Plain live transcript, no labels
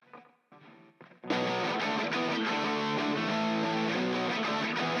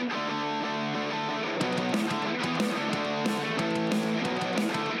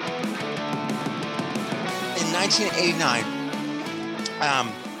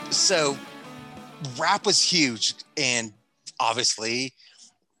1989. So rap was huge, and obviously,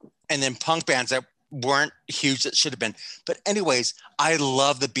 and then punk bands that weren't huge that should have been. But anyways, I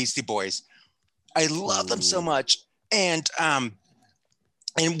love the Beastie Boys. I love them so much, and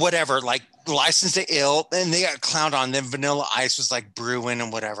whatever, like License to Ill, and they got clowned on. Then Vanilla Ice was like brewing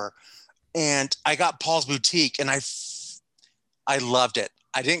and whatever, and I got Paul's Boutique, and I loved it.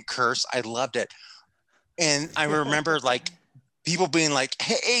 I didn't curse. I loved it. And I remember like people being like,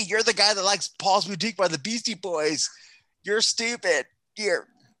 "Hey, you're the guy that likes Paul's Boutique by the Beastie Boys. You're stupid."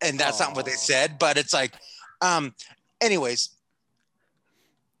 And that's not what they said, but it's like, anyways,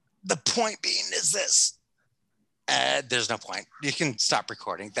 the point being is this. There's no point. You can stop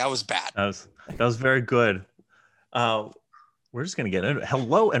recording. That was bad. That was very good. We're just gonna get into it.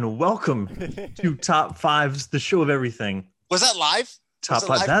 Hello and welcome to Top Fives, the show of everything. Was that live? Top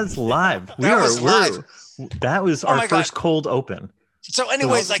Five. That is live. Live. That was our first cold open. So,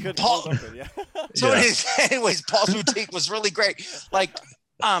 anyways, so, like Paul. Open, yeah. So, anyways, Paul's Boutique was really great. Like,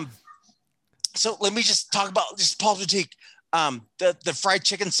 so let me just talk about just Paul's Boutique. The fried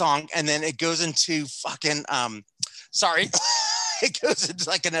chicken song, and then it goes into fucking it goes into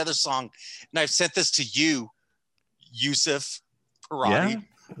like another song, and I've sent this to you, Yusuf Parati,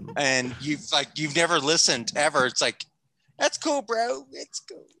 and you've never listened ever. It's like, that's cool, bro. It's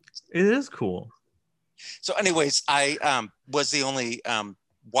cool. It is cool. So, anyways, I was the only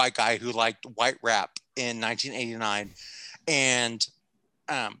white guy who liked white rap in 1989, and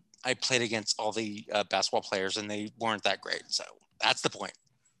I played against all the basketball players, and they weren't that great. So that's the point.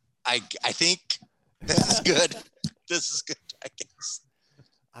 I think this is good. This is good, I guess.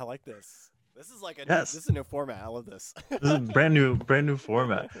 I like this. This is like this is a new format. I love this. This is a brand new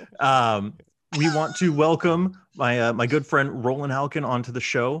format. We want to welcome my good friend Roland Halkin onto the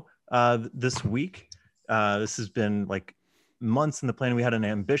show this week. This has been like months in the plan. We had an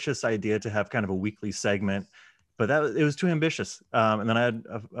ambitious idea to have kind of a weekly segment, but it was too ambitious. And then I had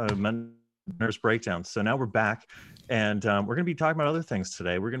a nervous breakdown. So now we're back, and we're going to be talking about other things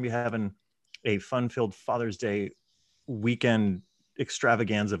today. We're going to be having a fun-filled Father's Day weekend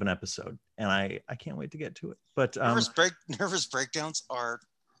extravaganza of an episode, and I can't wait to get to it. But nervous breakdowns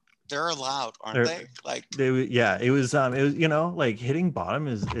they're allowed, aren't they? Like it was like hitting bottom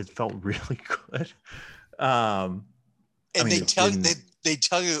it felt really good. And they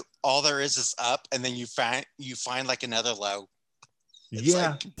tell you all there is up, and then you find like another low.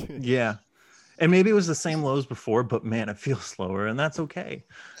 Yeah. And maybe it was the same lows before, but man, it feels slower, and that's okay.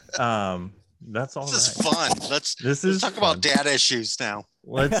 That's all this right. Is fun. Let's talk about dad issues now.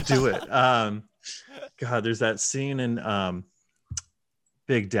 Let's do it. God, there's that scene in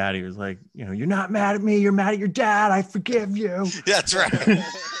Big Daddy was like, you're not mad at me, you're mad at your dad. I forgive you. That's right.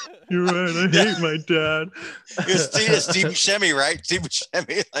 You're right. I hate my dad. It's Steve Buscemi, right? Steve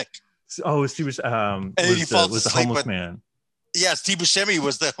Buscemi, like. Oh, Steve was the homeless man. Yeah, Steve Buscemi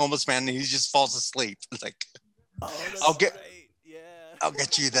was the homeless man, and he just falls asleep. It's like, I'll get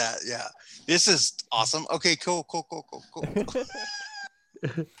you that. Yeah, this is awesome. Okay, cool.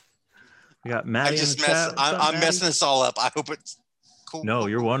 We got Maddie. I'm messing this all up. I hope it's cool. No,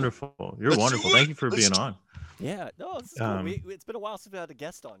 you're wonderful. You're wonderful. Thank you for being on. Yeah, no, it's cool. It's been a while since we had a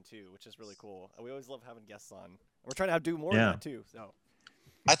guest on too, which is really cool. We always love having guests on. We're trying to do more of that too. So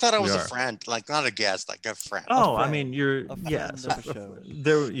I thought I was a friend, like not a guest, like a friend. Oh, I mean, you're there.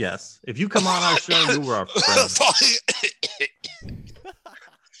 Yes, if you come on our show, you were our friend.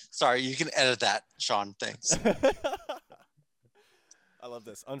 Sorry, you can edit that, Sean. Thanks. I love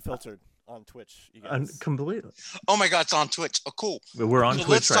this. Unfiltered on Twitch. You guys. Completely. Oh my God, it's on Twitch. Oh, cool. We're on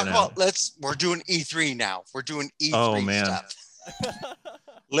Twitch right now. We're doing E3 now. We're doing E3 stuff.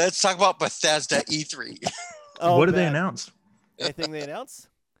 Let's talk about Bethesda E3. What did they announce? Anything they announced?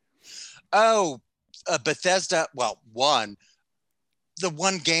 Bethesda. Well, the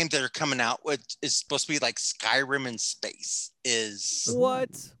one game that are coming out, which is supposed to be like Skyrim in space, is what?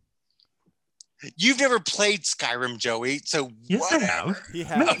 You've never played Skyrim, Joey. So yes, whatever. I have. He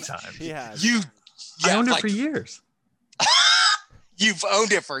has. Many times. He has. I owned it for years. You've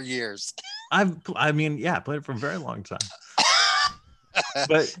owned it for years. I played it for a very long time.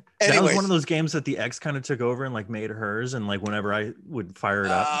 But that was one of those games that the X kind of took over and like made hers, and like whenever I would fire it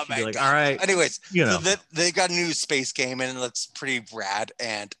up, she'd be like, all right. Anyways, so they got a new space game, and it's pretty rad,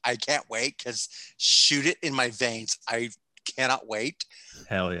 and I can't wait because shoot it in my veins. I cannot wait.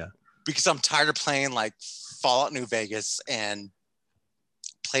 Hell yeah. Because I'm tired of playing like Fallout New Vegas and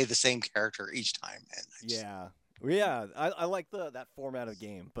play the same character each time. And I like that format of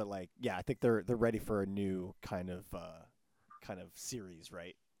game, but like, I think they're ready for a new kind of series,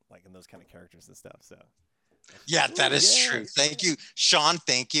 right? Like in those kind of characters and stuff. So Yeah, that is yeah. true. Thank you, Sean.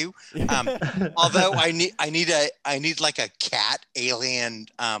 Thank you. Although I need like a cat alien,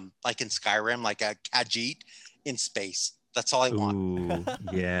 like in Skyrim, like a Khajiit in space. That's all I want. Ooh,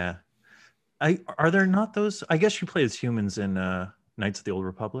 yeah. Are there not those? I guess you play as humans in Knights of the Old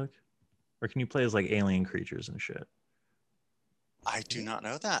Republic, or can you play as like alien creatures and shit? I do not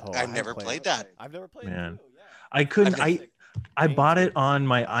know that. Oh, I I never haven't played that. I've never played Man. it too, yeah. I couldn't. I've I Games bought are- it on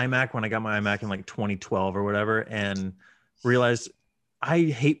my iMac when I got my iMac in like 2012 or whatever, and realized I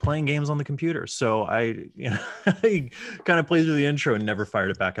hate playing games on the computer. So I I kind of played through the intro and never fired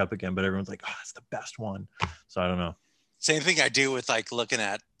it back up again. But everyone's like, "Oh, it's the best one." So I don't know. Same thing I do with like looking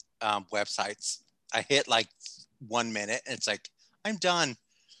at websites. I hit like 1 minute and it's like, I'm done.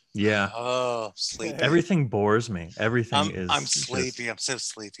 Yeah. Oh, sleepy. Everything bores me. Everything I'm just- sleepy. I'm so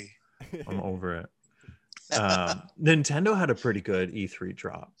sleepy. I'm over it. Nintendo had a pretty good E3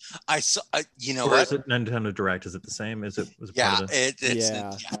 drop. I saw. You know Or what? is it Nintendo Direct? Is it the same? Was it Yeah, part of the... it's.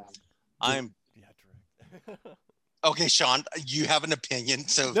 Yeah. I'm direct. okay, Sean. You have an opinion,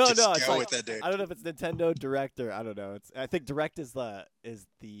 so No, just no, it's go like, with it, dude. I don't know if it's Nintendo Direct or I don't know. I think Direct is the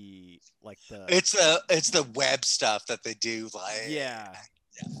like the It's the web stuff that they do. Like yeah.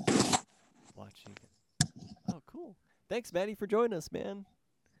 Watching. Oh, cool. Thanks, Maddie, for joining us, man.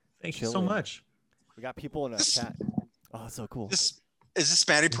 Thank you so Chilling. much. We got people in a chat. Oh, that's so cool. Is this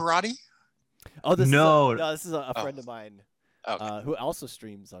Matty Parati? Oh, this No. this is a friend of mine Okay. who also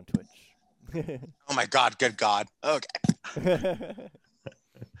streams on Twitch. Oh my God! Good God. Okay.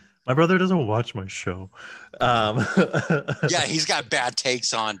 My brother doesn't watch my show. Yeah, he's got bad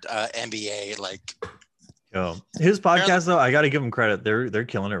takes on NBA. Like, Yo, his podcast though, I got to give him credit. They're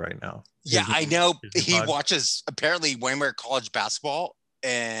killing it right now. yeah, His- I know his he pod- watches apparently way more college basketball,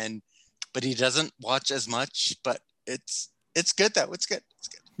 but he doesn't watch as much. But it's good though. It's good. It's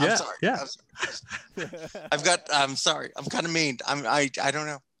good. I'm Yeah, sorry. yeah. I'm sorry. I'm kind of mean. I don't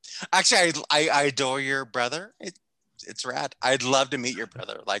know. Actually, I adore your brother. It's rad. I'd love to meet your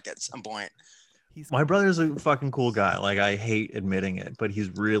brother, like at some point. My brother's a fucking cool guy. Like I hate admitting it, but he's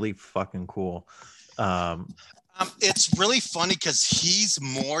really fucking cool. It's really funny because he's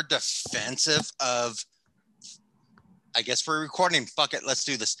more defensive of. I guess we're recording. Fuck it. Let's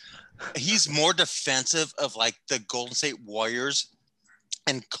do this. He's more defensive of like the Golden State Warriors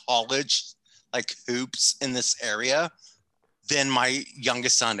and college, like hoops in this area, than my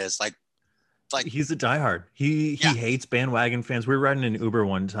youngest son is. Like He's a diehard. He Yeah. hates bandwagon fans. We were riding an Uber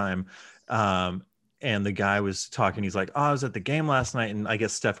one time, and the guy was talking. He's like, "Oh, I was at the game last night, and I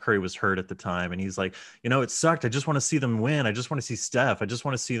guess Steph Curry was hurt at the time." And he's like, "It sucked. I just want to see them win. I just want to see Steph. I just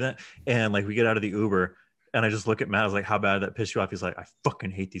want to see that." And like, we get out of the Uber, and I just look at Matt. I was like, "How bad did that piss you off?" He's like, "I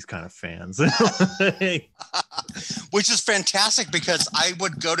fucking hate these kind of fans." which is fantastic because I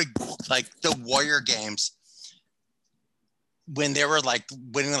would go to like the Warrior games when they were like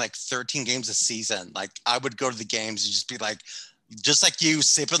winning like 13 games a season. Like I would go to the games and just be like, just like you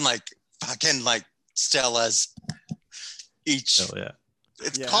sipping like fucking like Stellas each. Hell yeah.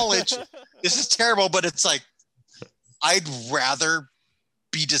 It's Yeah. college. This is terrible, but it's like I'd rather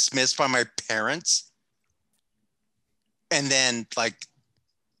be dismissed by my parents and then like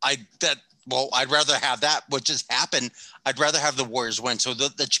I'd rather have that, which has happened. I'd rather have the Warriors win. So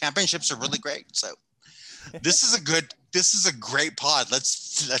the championships are really great. So this is a great pod.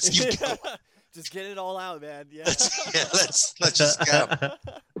 Let's keep going. Just get it all out, man. Yeah. Let's just go.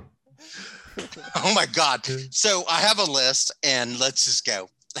 Oh my God. So I have a list and let's just go.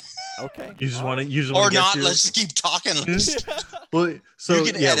 Okay. You just want to, Or not, let's just keep talking. Well, so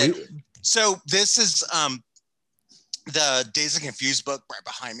You can yeah, edit. So this is the Days of Confused book right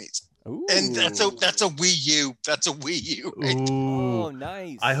behind me. Ooh. And that's a Wii U. That's a Wii U. Right? Ooh. Oh,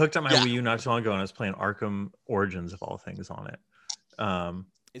 nice. I hooked up my Yeah. Wii U not too long ago, and I was playing Arkham Origins of all things on it.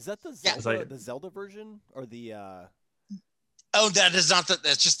 Is that the Yeah. Zelda, the Zelda version or the? Oh, that is not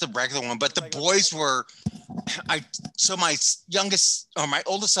that's just the regular one. But the boys were, so my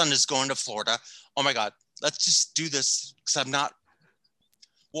oldest son is going to Florida. Oh my God, let's just do this because I'm not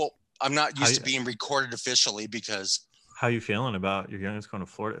used to being recorded officially because. How you feeling about your youngest going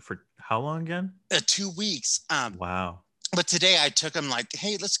to Florida for how long again? 2 weeks. Wow. But today I took him like,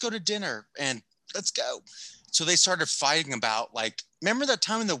 hey, let's go to dinner and let's go. So they started fighting about like, remember that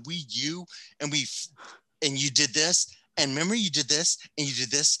time in the Wii U and you did this, and remember you did this and you did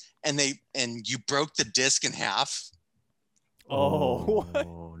this, and you broke the disc in half. Oh.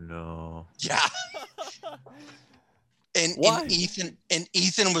 Oh no. Yeah. And Why?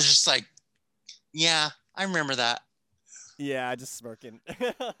 Ethan was just like, yeah, I remember that. Yeah, just smirking.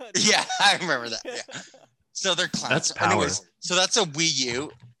 Yeah, I remember that. Yeah. So they're clowns. That's power. Anyways, so that's a Wii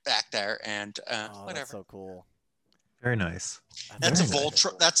U back there, and Oh, whatever. that's so cool. Very nice. That's Very a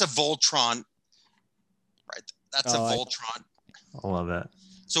Voltron. nice. That's a Voltron. Right. That's a Voltron. I love that.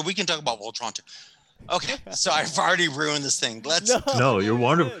 So we can talk about Voltron too. Okay. So I've already ruined this thing. No, you're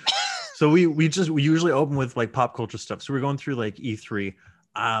wonderful. So we usually open with like pop culture stuff. So we're going through like E3.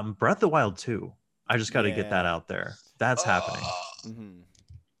 Breath of the Wild 2. I just got to get that out there. That's happening.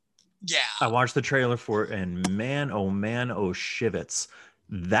 Yeah. I watched the trailer for it, and man, oh shivets.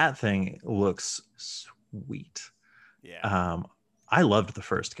 That thing looks sweet. Yeah. I loved the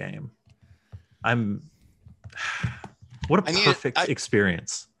first game. What a perfect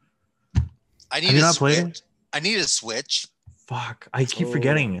experience. I need a Switch. I need a Switch. Fuck. I keep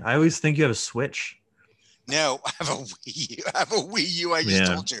forgetting. I always think you have a Switch. No, I have a Wii U. I have a Wii U. I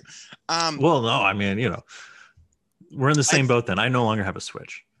just told you. Well, no, I mean, we're in the same boat then. I no longer have a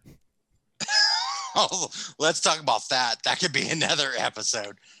Switch. Oh, let's talk about that. That could be another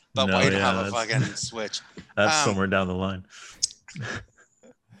episode. But why you don't have a fucking Switch? That's somewhere down the line.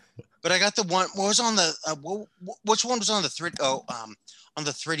 But I got the one. What was on the? Which one was on the 3? On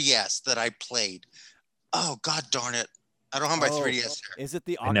the 3DS that I played. Oh, god darn it! I don't have my 3DS here. Is it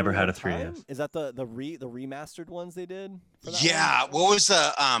the? I never had a 3DS. Time? Is that the remastered ones they did? For that yeah. one? What was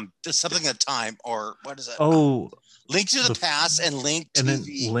the something of time or what is it? Oh, Link to the Past and Link to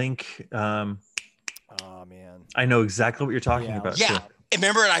Link. Oh man. I know exactly what you're talking about. Yeah. Too.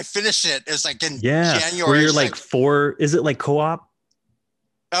 Remember, I finished it. It was like in January. Where you're like 4. Is it like co-op?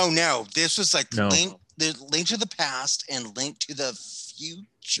 Oh no, this was like Link to the Past and Link to the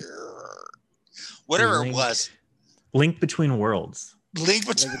Future. Whatever it was. Link Between Worlds. Link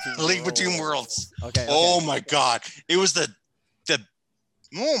Between Worlds. Okay. Oh my god. It was the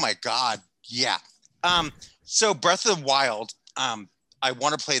oh my god. Yeah. So Breath of the Wild, I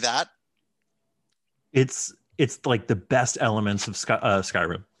want to play that. It's like the best elements of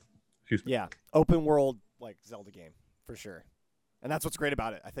Skyrim. Yeah. Open world like Zelda game for sure. And that's what's great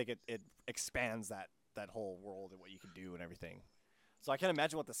about it. I think it expands that whole world and what you can do and everything. So I can't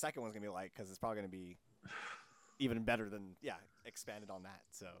imagine what the second one's going to be like because it's probably going to be even better than, expanded on that.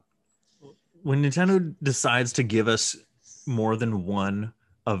 So when Nintendo decides to give us more than one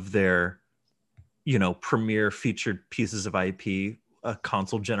of their, premier featured pieces of IP, a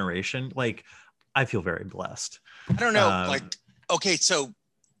console generation, like I feel very blessed. I don't know. Okay, so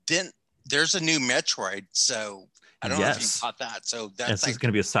then there's a new Metroid. So I don't know if you caught that. So that's going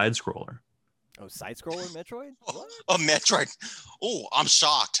to be a side scroller. Oh, side scroller Metroid? What? Oh, Metroid. Oh, I'm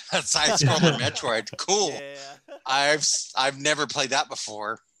shocked. Side scroller Metroid. Cool. Yeah. I've never played that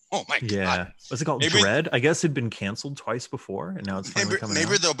before. Oh my god. Yeah. What's it called? Dread? I guess it'd been canceled twice before, and now it's finally coming out.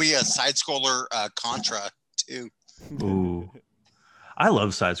 Maybe there'll be a side scroller Contra too. Ooh. I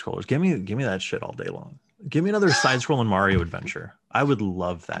love side scrollers. Give me that shit all day long. Give me another side scrolling Mario adventure. I would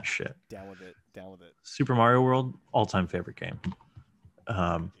love that shit. Down with it. Super Mario World, all-time favorite game.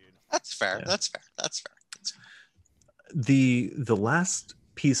 That's fair. Yeah. That's fair. The last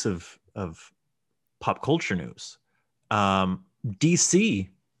piece of pop culture news, DC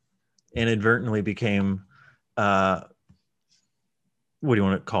inadvertently became what do you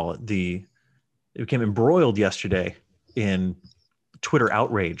want to call it? It became embroiled yesterday in Twitter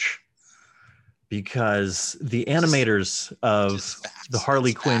outrage because the animators of the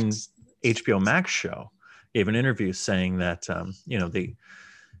Harley Quinn HBO Max show gave an interview saying that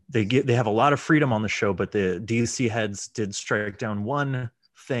they have a lot of freedom on the show, but the DC heads did strike down one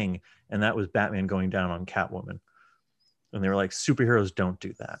thing, and that was Batman going down on Catwoman. And they were like, superheroes don't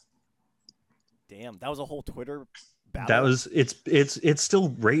do that. Damn, that was a whole Twitter battle. That was it's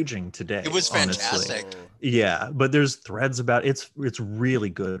still raging today. It was fantastic. Yeah, but there's threads about it. It's really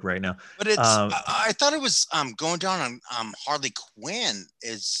good right now. But it's I thought it was going down on Harley Quinn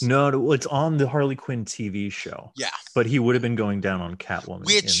No, it's on the Harley Quinn TV show. Yeah. But he would have been going down on Catwoman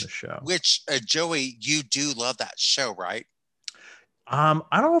in the show. Which Joey, you do love that show, right? I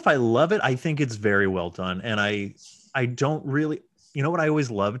don't know if I love it. I think it's very well done, and I don't really. You know what I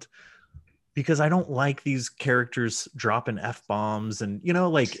always loved? Because I don't like these characters dropping F-bombs and,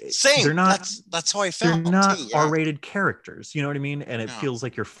 same. They're not, that's how I felt. They're not R-rated characters. You know what I mean? And it feels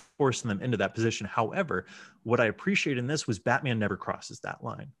like you're forcing them into that position. However, what I appreciate in this was Batman never crosses that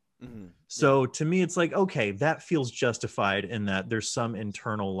line. Mm-hmm. So to me, it's like, okay, that feels justified in that there's some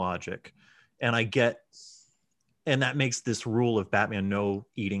internal logic. And and that makes this rule of Batman no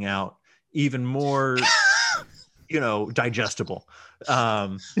eating out even more digestible.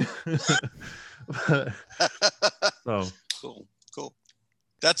 So cool.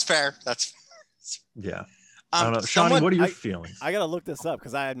 That's fair. Yeah. I don't know. Shawnee, what are your feelings? I gotta look this up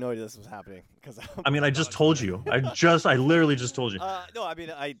because I had no idea this was happening. I just told you. I literally just told you. No, I mean,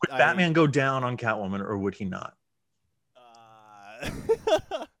 would Batman go down on Catwoman or would he not?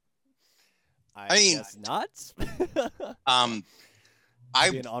 I mean- guess not. Um,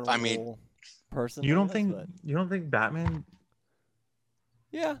 Be an honorable I mean, person. You I don't guess, think but- you don't think Batman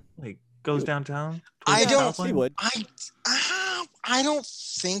Yeah, like goes would- downtown? I towards don't- Southland? he would. I don't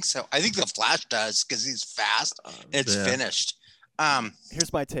think so. I think the Flash does because he's fast. It's Yeah. finished.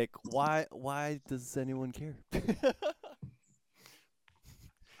 Here's my take. Why does anyone care?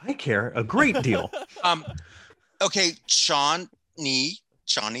 I care a great deal. Okay, Shawnee,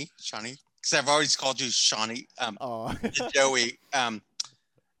 because I've always called you Shawnee, Oh, Joey,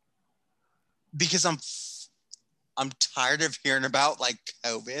 because I'm tired of hearing about like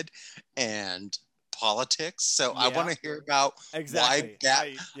COVID and politics. So I Yeah. want to hear about exactly.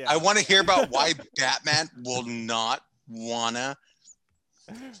 I want to hear about why Batman will not wanna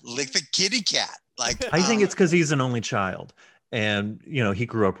lick the kitty cat. Like I think it's because he's an only child, and he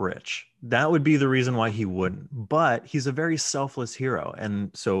grew up rich. That would be the reason why he wouldn't. But he's a very selfless hero, and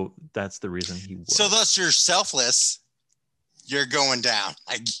so that's the reason he would. so. Thus, you're selfless. You're going down.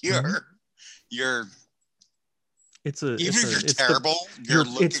 Like you're it's a even it's if a, you're it's terrible, you're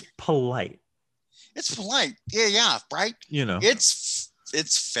looking. it's polite. It's polite. Yeah, right. It's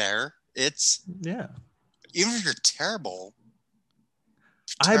fair. It's Yeah. even if you're terrible.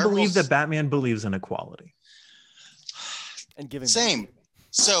 I believe that terrible's- Batman believes in equality. and giving Same.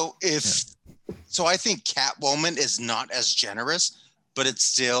 So so I think Catwoman is not as generous, but it's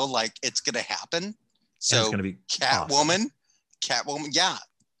still like it's gonna happen. And it's So going to be Catwoman, yeah.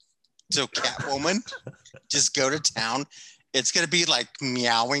 So Catwoman, just go to town. It's gonna be like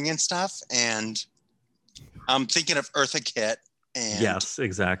meowing and stuff, and I'm thinking of Eartha Kitt and Yes,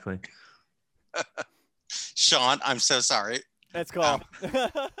 exactly. Sean. I'm so sorry. That's cool.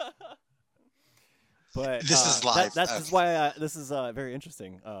 But This is live. That's Okay. why this is very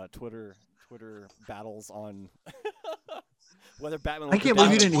interesting. Twitter battles on whether Batman. I can't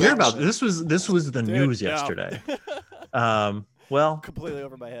believe you didn't hear about Twitch. this. This was the Dude, news yeah. yesterday. Well, Completely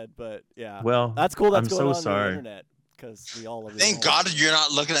over my head, but yeah, well, that's cool. That's I'm going so on sorry. the internet because we all. Thank God you're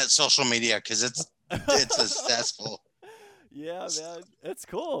not looking at social media because it's a cesspool. Yeah, man, it's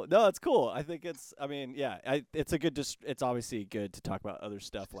cool. No, it's cool. I think it's. I mean, yeah, it's a good. It's obviously good to talk about other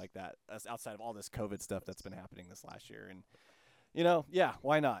stuff like that as outside of all this COVID stuff that's been happening this last year, and yeah,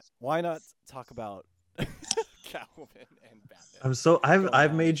 why not? Why not talk about Catwoman and Batman?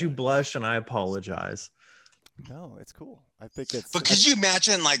 I've made you blush, and I apologize. No, it's cool. I think it's. But could you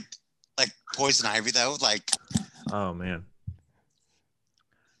imagine like Poison Ivy though? Like, Oh man,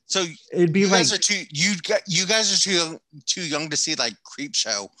 so it'd be you like guys are you guys are too young to see like Creep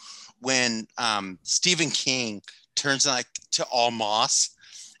Show when Stephen King turns like to all moss,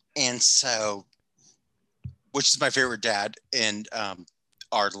 and so which is my favorite dad in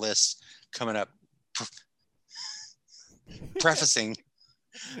our list coming up. Prefacing.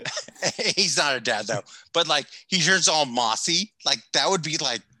 He's not a dad though, but like he turns all mossy. Like that would be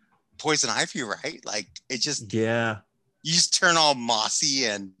like Poison Ivy, right? Like it just yeah. you just turn all mossy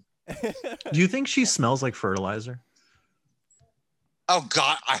and Do you think she smells like fertilizer? oh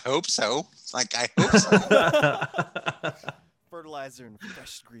god, I hope so. Like I hope so. fertilizer and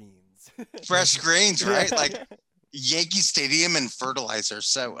fresh greens. Fresh greens, right? Like Yankee Stadium and fertilizer.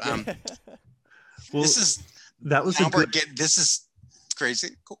 So Well, this is that was a now we're good. getting this is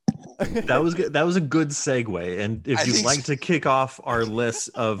crazy. Cool. That was good. That was a good segue. And if I you'd think like so. to kick off our list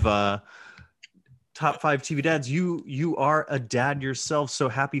of top 5 TV dads, you are a dad yourself. So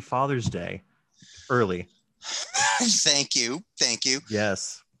happy Father's Day, early. Thank you.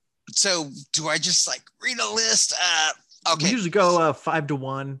 Yes. So do I just like read a list? We Okay. usually go 5 to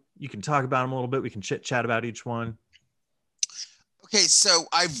 1. You can talk about them a little bit. We can chit chat about each one. Okay, so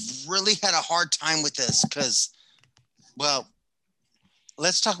I've really had a hard time with this because, well,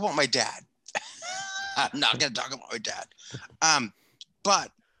 let's talk about my dad. I'm not gonna talk about my dad.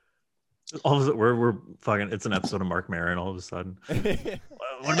 But All of a sudden, we're fucking. It's an episode of Mark Maron. All of a sudden,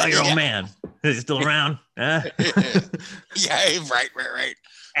 what about your Yeah. old man? Is he still around? Eh? yeah, right.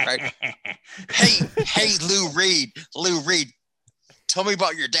 Hey, Lou Reed, tell me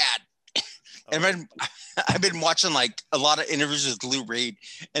about your dad. And I've been watching like a lot of interviews with Lou Reed,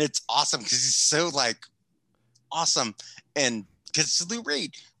 and it's awesome because he's so like awesome, and because it's Lou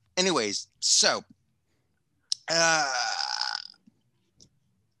Reed. Anyways,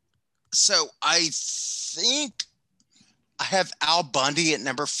 so I think I have Al Bundy at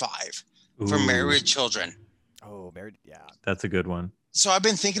number 5 for Ooh, Married with Children. Oh, married. Yeah. That's a good one. So I've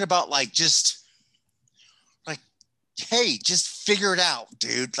been thinking about like just like, hey, just figure it out,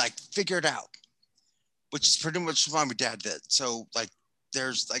 dude. Like figure it out. Which is pretty much what my dad did. So like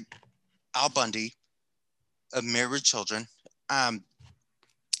there's like Al Bundy of Married with Children.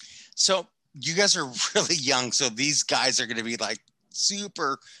 So you guys are really young, so these guys are going to be like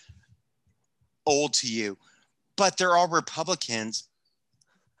super old to you, but they're all Republicans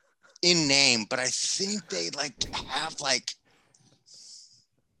in name. But I think they like have like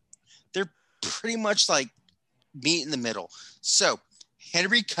they're pretty much like meet in the middle. So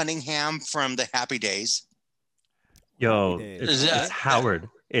Henry Cunningham from the Happy Days. Yo, Happy Days. it's That- Howard.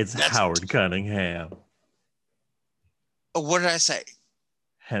 It's that's- Howard Cunningham. Oh, what did I say?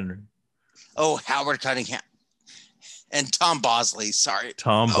 Henry. Oh, Howard Cunningham and Tom Bosley. Sorry.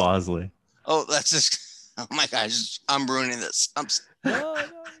 Tom Oh. Bosley. Oh, that's just. Oh my gosh, I'm ruining this. No.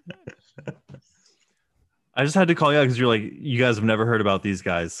 I just had to call you out because you're like, you guys have never heard about these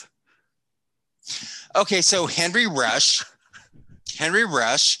guys. Okay, so Henry Rush,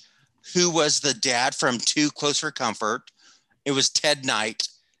 who was the dad from Too Close for Comfort. It was Ted Knight.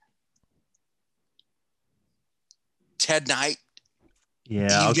 Ted Knight.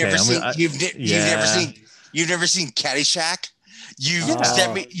 Yeah. You've Okay. never seen. gonna- You've never seen Caddyshack. You Oh.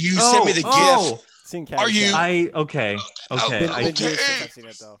 sent me. You sent me the gift. Seen Are you- Caddyshack. Okay. Okay. Been I, years since I've seen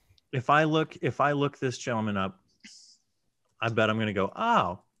it though. if I look this gentleman up, I bet I'm gonna go.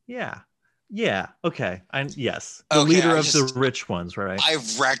 Oh, yeah. Okay. Yes. The Okay, leader I of just- the rich ones, right? I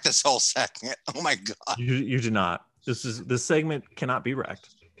wrecked this whole segment. Oh my god. You do not. This segment cannot be wrecked.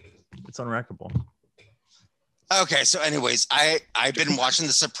 It's unwreckable. Okay, so anyways, I've been watching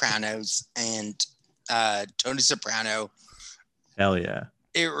The Sopranos and Tony Soprano. Hell yeah.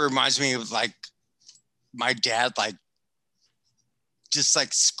 It reminds me of like my dad, like just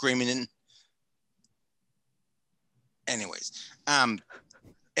like screaming. Anyways, and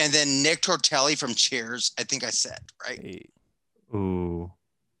then Nick Tortelli from Cheers. I think I said right. Hey. Ooh.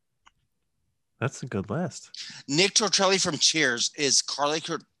 That's a good list. Nick Tortelli from Cheers is Carly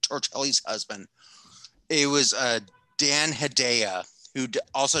Tortelli's husband. It was Dan Hedaya, who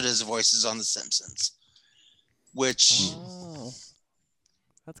also does voices on The Simpsons. Which Oh,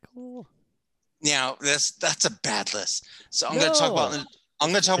 that's cool. now that's a bad list. So I'm going to talk about. I'm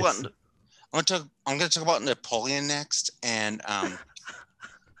going to talk about Napoleon next, and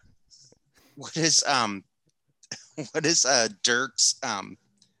what is Dirk's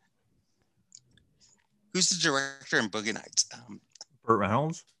who's the director in Boogie Nights? Burt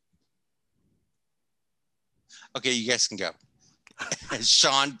Reynolds. Okay, you guys can go.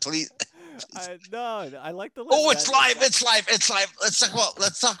 Sean, please. No, I like the list. Oh, it's live! It's live! It's live!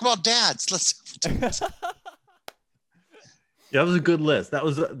 Let's talk about dads. Yeah, that was a good list. That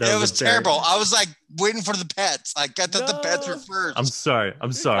was It was very- terrible. I was like waiting for the pets. Like I thought the pets were No. first. I'm sorry. I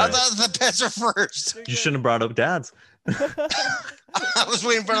thought the pets were first. You shouldn't have brought up dads. I was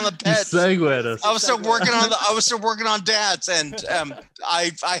waiting for the You pets. segued us. I was still working on dads, and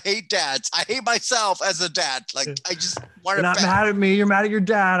I hate dads. I hate myself as a dad. Like I just want You're to. not mad at me. You're mad at your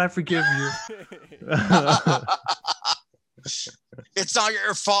dad. I forgive you. It's not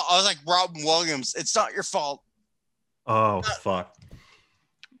your fault. I was like Robin Williams. It's not your fault. Oh fuck.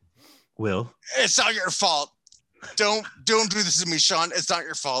 Will. It's not your fault. Don't do this to me, Sean. It's not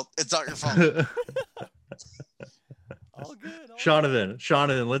your fault. It's not your fault. All good.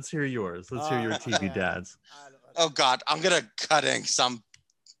 Jonathan, let's hear yours. Let's hear your TV yeah. dads. Oh God, I'm gonna cut in some.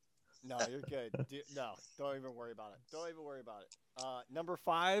 No, you're good. No, don't even worry about it. Number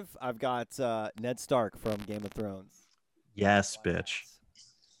 5, I've got Ned Stark from Game of Thrones. Yes, Why bitch.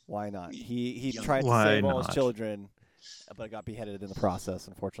 not? Why not? He Young- tried to Why save all not? his children, but got beheaded in the process,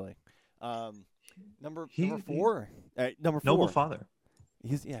 unfortunately. Number He- 4. Number 4. Noble father.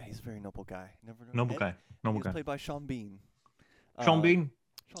 He's a very noble guy. Noble guy. He Noble was guy. played by Sean Bean. Sean Bean.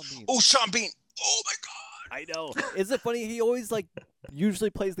 Sean Bean. Oh, Sean Bean. Oh my God. I know. Isn't it funny? He always usually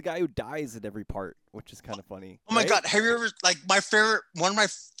plays the guy who dies in every part, which is kind of funny. Oh my right? God. Have you ever one of my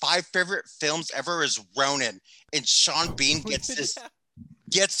 5 favorite films ever is Ronin, and Sean Bean gets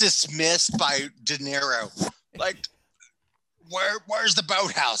dismissed by De Niro. Like, where's the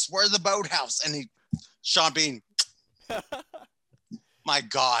boathouse? Where's the boathouse? And Sean Bean. My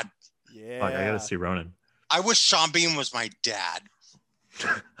God. Yeah. Fuck, I gotta see Ronan. I wish Sean Bean was my dad. He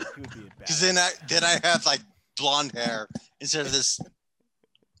would be a bad. Because then I have like blonde hair instead of this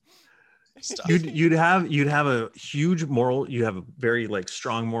stuff. You'd have a huge moral. You have a very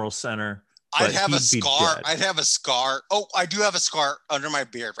strong moral center. I'd but have a he'd be scar. dead. I'd have a scar. Oh, I do have a scar under my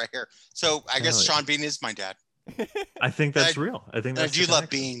beard right here. So I guess Hell yeah. Sean Bean is my dad. I think that's real. I think And I that's do the love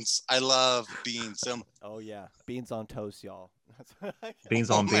connection. beans. I love beans. Oh yeah, beans on toast, y'all. That's what I got. Beans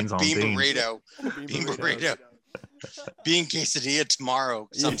on beans on bean beans. burrito. Bean burrito. Bean quesadilla tomorrow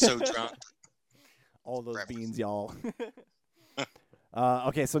because I'm so drunk. All those Breakfast. beans, y'all.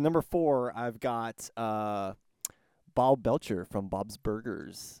 Okay, so number 4, I've got Bob Belcher from Bob's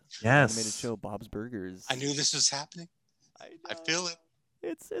Burgers. Yes. Animated show Bob's Burgers. I knew this was happening. I feel it.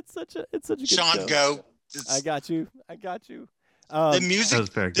 It's such a good Sean, show. go. I got you. The That music. was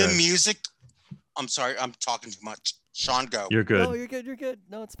very The good. music. I'm sorry. I'm talking too much. Sean, go. You're good. No, you're good. You're good.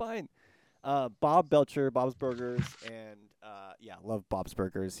 No, it's fine. Bob Belcher, Bob's Burgers, and yeah, love Bob's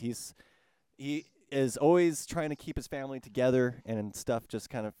Burgers. He is always trying to keep his family together, and stuff just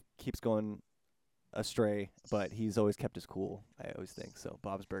kind of keeps going astray. But he's always kept his cool. I always think so.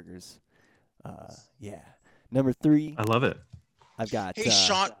 Bob's Burgers. Yeah. Number 3, I love it. I've got. Hey,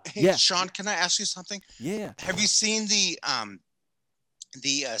 Sean. Hey, yeah. Sean. Can I ask you something? Yeah. Have you seen the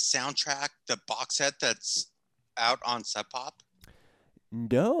soundtrack, the box set that's out on Sub Pop?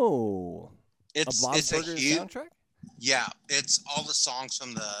 No. It's a Bob's a Burgers huge. soundtrack? Yeah, it's all the songs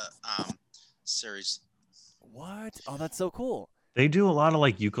from the series. What? Oh, that's so cool. They do a lot of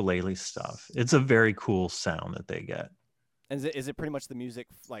like ukulele stuff. It's a very cool sound that they get. And is it pretty much the music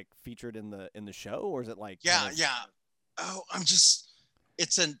like featured in the show, or is it like? Yeah, kind of- yeah. Oh,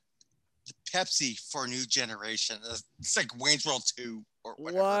 it's a Pepsi for a new generation. It's like Wayne's World 2 or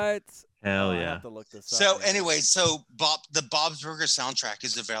whatever. What? Hell Oh, I yeah. have to look this So up. man. anyway, the Bob's Burger soundtrack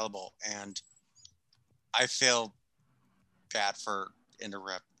is available, and I feel bad for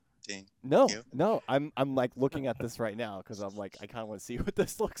interrupting. No, you? no, I'm like looking at this right now because I'm like I kind of want to see what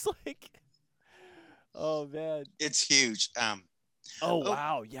this looks like. Oh man. It's huge. Oh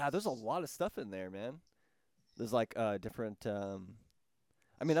wow. Yeah, there's a lot of stuff in there, man. There's like different.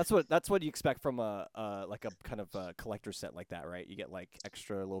 I mean, that's what you expect from a like a kind of a collector set like that, right? You get like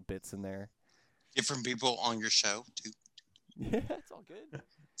extra little bits in there. Different people on your show too. Yeah, it's all good.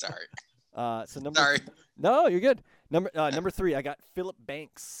 Sorry. So number. Sorry. No, you're good. Number 3, I got Philip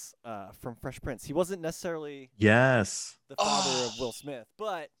Banks from Fresh Prince. He wasn't necessarily Yes. the father of Will Smith,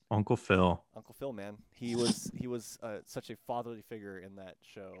 but Uncle Phil. Uncle Phil, man, he was such a fatherly figure in that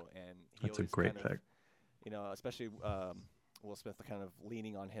show, and he That's a always great kind of, pick. you know, especially Will Smith kind of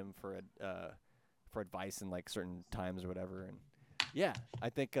leaning on him for advice in like certain times or whatever. And yeah, I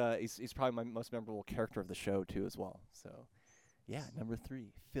think he's probably my most memorable character of the show too, as well. So yeah, number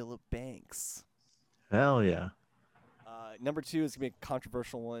 3, Philip Banks. Hell yeah. Number 2 is gonna be a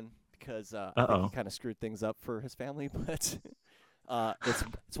controversial one because I think Uh-oh. he kind of screwed things up for his family, but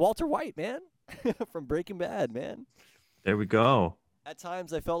it's Walter White, man, from Breaking Bad, man. There we go. At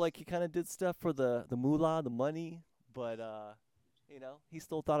times, I felt like he kind of did stuff for the moolah, the money, but you know, he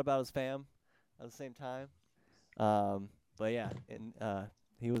still thought about his fam at the same time. But yeah, and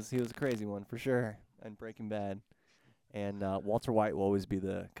he was a crazy one for sure in Breaking Bad. And Walter White will always be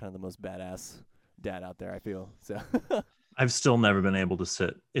the kind of the most badass dad out there, I feel. So I've still never been able to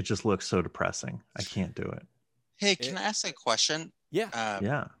sit. It just looks so depressing. I can't do it. Hey, can I ask a question? yeah.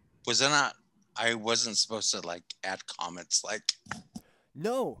 Yeah. Was it not? I wasn't supposed to like add comments like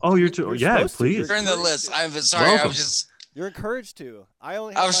No. Oh, you're too. Yeah, supposed to. please. You're during the encouraged list. to. I'm sorry. I Welcome. was just. You're encouraged to. I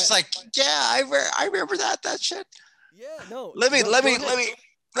only. I have was just my- like, yeah, I remember that shit. Yeah. No. Let me go let me ahead.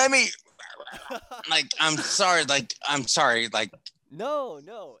 let me like I'm sorry like No.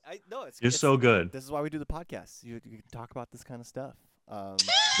 It's You're so good. This is why we do the podcast. You can talk about this kind of stuff.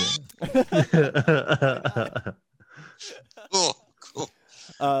 cool.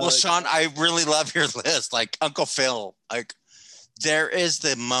 Well, Sean, I really love your list. Like Uncle Phil. Like there is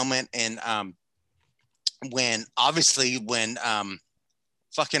the moment in when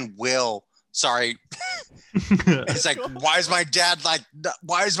fucking Will. Sorry, it's like why is my dad not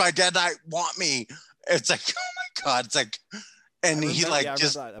want me? It's like oh my god. It's like and I he remember- like yeah, I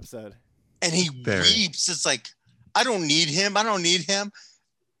just remember that episode. and he Very. weeps. It's like I don't need him.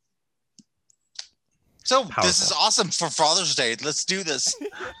 So this is Powerful. awesome for Father's Day. Let's do this.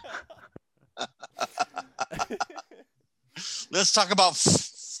 Let's talk about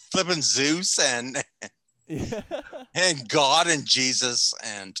flipping Zeus and Yeah. God and Jesus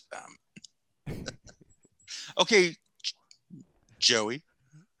and okay, Joey.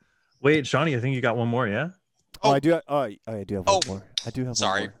 Wait, Shawnee, I think you got one more, yeah? I do. I do have one Oh, more. I do have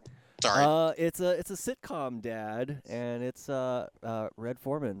sorry. one more. Sorry. It's a sitcom, Dad, and it's Red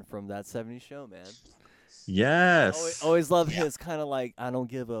Foreman from That 70s Show, man. Yes. Always love Yeah. his kind of like I don't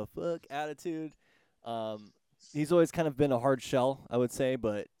give a fuck attitude. He's always kind of been a hard shell, I would say,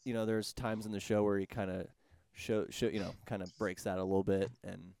 but you know, there's times in the show where he kind of show kind of breaks that a little bit,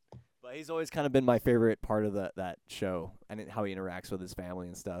 but he's always kind of been my favorite part of that show and how he interacts with his family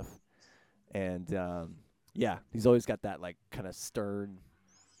and stuff. And yeah, he's always got that like kind of stern,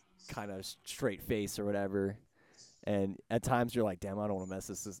 kind of straight face or whatever. And at times you're like, damn, I don't want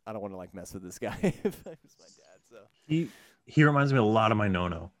to I don't want to like mess with this guy if I was my dad. So He reminds me a lot of my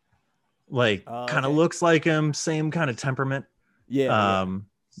Nono. Like Oh, kind of okay. looks like him, same kind of temperament. Yeah.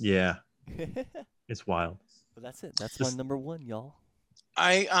 Yeah, Yeah. it's wild. But that's it. That's This- my number one, y'all.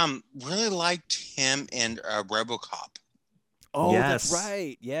 I really liked him in RoboCop. Oh, that's Yes.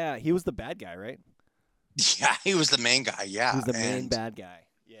 right. Yeah, he was the bad guy, right? Yeah, he was the main guy. Yeah, He was the main and bad guy.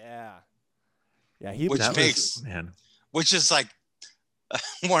 Yeah. Yeah, he Which was That makes- was man. which is like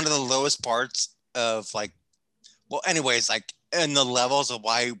one of the lowest parts of like. Well, anyways, like in the levels of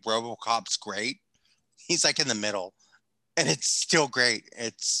why RoboCop's great, he's like in the middle, and it's still great.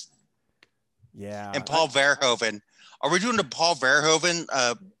 It's Yeah. and Paul Verhoeven. Are we doing a Paul Verhoeven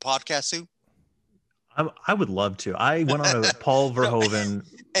podcast, Sue? I would love to. I went on a Paul Verhoeven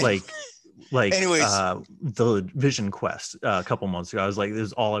like Anyways. the Vision Quest a couple months ago. I was like, this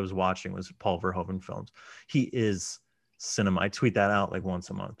is all I was watching was Paul Verhoeven films. He is cinema. I tweet that out like once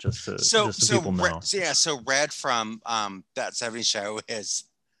a month just so people know. So Red from That 70s Show is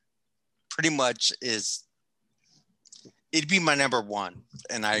pretty much it'd be my number one,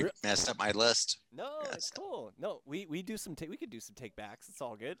 and I messed up my list. No, Yes. it's cool. No, we do some we could do some take backs. It's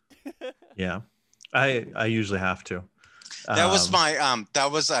all good. Yeah. I usually have to. That was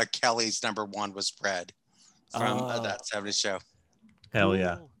my Kelly's number one was Red from Oh. That 70s Show. hell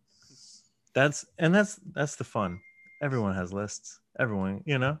yeah. Cool. That's the fun. Everyone has lists. Everyone,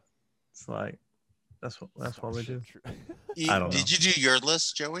 it's like that's what we do. True. I don't know. Did you do your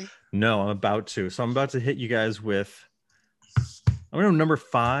list, Joey? No, I'm about to. So I'm about to hit you guys with. I'm gonna number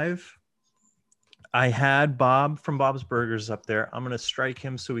 5. I had Bob from Bob's Burgers up there. I'm gonna strike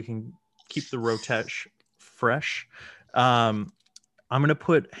him so we can keep the Rotech fresh. I'm gonna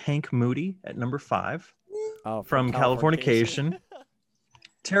put Hank Moody at number 5 Oh, from Californication.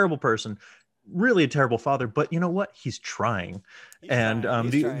 Terrible person, really a terrible father. But you know what? He's trying. He's And trying.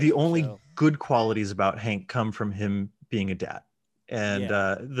 He's the trying the to only show. good qualities about Hank come from him being a dad, and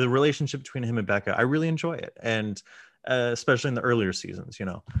Yeah. the relationship between him and Becca, I really enjoy it, and especially in the earlier seasons,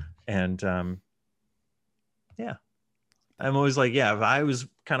 and yeah, I'm always like, yeah, if I was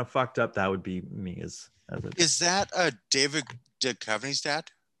kind of fucked up, that would be me as a Is that David Duchovny's dad?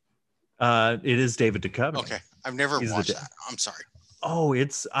 it is David Duchovny. Okay, I've never He's the watched dad. that. I'm sorry. Oh,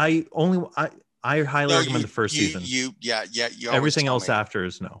 I highly recommend the first season. You always Everything tell else me. after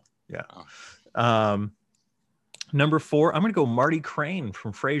is no. Yeah. Oh. Number 4, I'm gonna go Marty Crane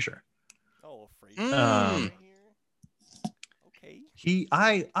from Frasier. Oh, Mm. Okay.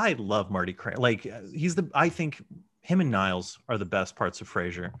 I love Marty Crane. Like I think him and Niles are the best parts of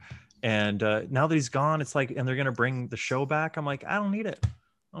Frasier. And now that he's gone, it's like, and they're gonna bring the show back. I'm like, I don't need it.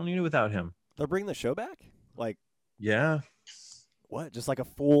 I don't need it without him. They're bringing the show back. Like Yeah, what? Just like a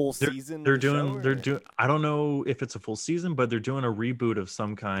full they're season. they're of the show, doing they're or- doing. I don't know if it's a full season, but they're doing a reboot of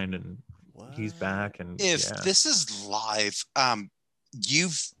some kind, and he's What? back. And If yeah. this is live,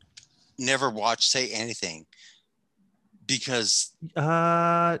 you've never watched Say Anything because he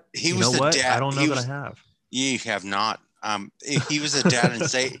he was the what? dad. I don't know he that was- I have. You have not. He was a dad and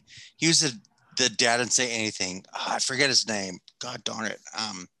say he was the dad and Say Anything. Oh, I forget his name. God darn it.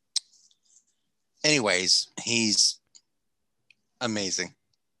 Anyways, he's amazing.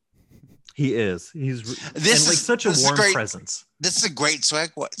 He is. He's This and like is such a this is warm great. presence. This is a great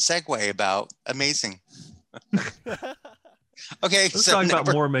segue about amazing. Okay, Let's so talk about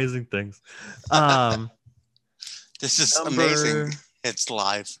number- more amazing things. This is Number amazing. It's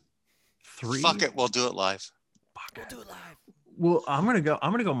live. 3. Fuck it, we'll do it live. We'll do it live. Well, I'm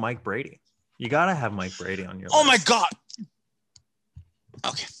gonna go Mike Brady. You gotta have Mike Brady on your Oh my list. god.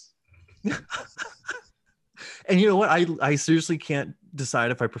 Okay. And you know what? I seriously can't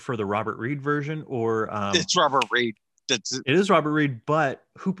decide if I prefer the Robert Reed version or It's Robert Reed. That's it is Robert Reed, but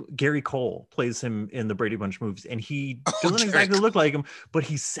Gary Cole plays him in the Brady Bunch movies, and he doesn't Gary exactly look like him, but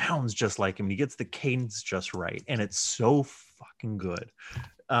he sounds just like him. He gets the cadence just right, and it's so fucking good.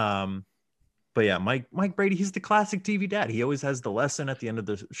 But yeah, Mike Brady, he's the classic TV dad. He always has the lesson at the end of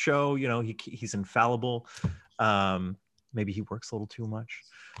the show. He's infallible. Maybe he works a little too much,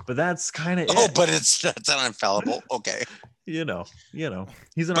 but that's kind of Oh, but that's not infallible. Okay. he's an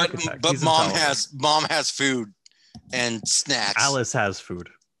But architect. but He's mom infallible. has food and snacks. Alice has food.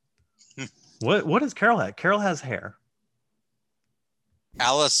 What does Carol have? Carol has hair.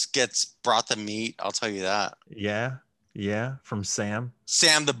 Alice gets brought the meat, I'll tell you that. Yeah, from Sam.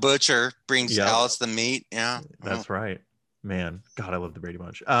 Sam the butcher brings Yep. Alice the meat. Yeah. That's right. Man, God, I love the Brady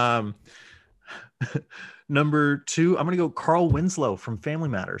Bunch. Number 2, I'm gonna go Carl Winslow from Family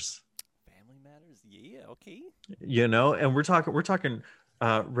Matters. Family Matters. Yeah. Okay. And we're talking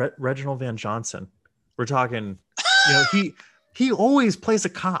Reginald Van Johnson. We're talking, he always plays a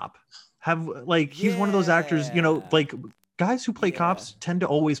cop. He's one of those actors, Yeah. like guys who play Yeah. cops tend to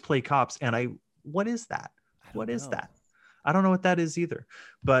always play cops, and what is that? I don't What is know. that? I don't know what that is either.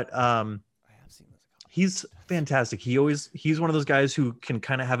 But I have seen this. he's fantastic. He's one of those guys who can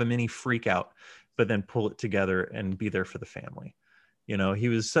kind of have a mini freak out, but then pull it together and be there for the family. You know,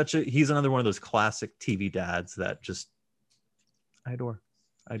 he's another one of those classic TV dads that just I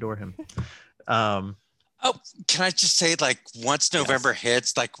adore him. Oh, can I just say, like, once November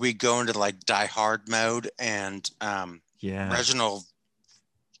hits, like, we go into like Die Hard mode, and Yeah, Reginald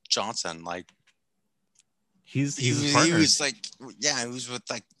Johnson, like, he's he his partner. was like, yeah, he was with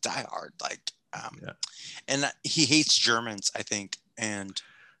like Die Hard, like, Yeah. and he hates Germans, I think, and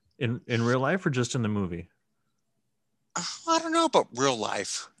in real life or just in the movie? I don't know about real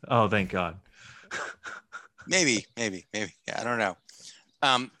life. Oh, thank God. Maybe. Yeah, I don't know.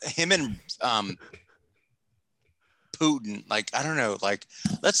 Him and Putin, like, I don't know. Like,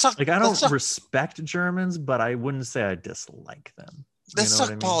 let's talk. Like, I don't respect Germans, but I wouldn't say I dislike them. Let's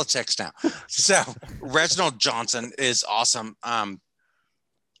talk politics now. So, Reginald Johnson is awesome. I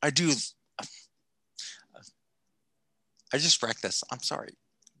just wrecked this. I'm sorry.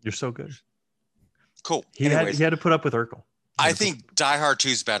 You're so good. Cool. He had to put up with Urkel. I think Die Hard 2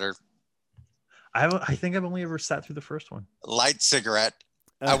 is better. I think I've only ever sat through the first one. Light cigarette.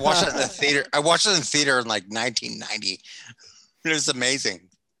 I watched it in the theater. I watched it in theater in like 1990. It was amazing.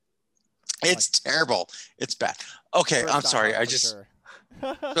 It's terrible. It's bad. Okay, I'm sorry. I just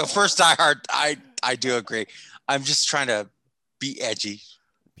the first Die Hard. I do agree. I'm just trying to be edgy.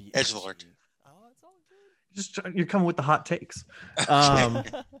 Edgelord. Oh, it's all good. You're coming with the hot takes.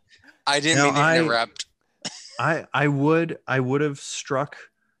 I didn't mean to interrupt. I would have struck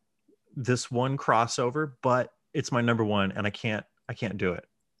this one crossover, but it's my number one, and I can't do it.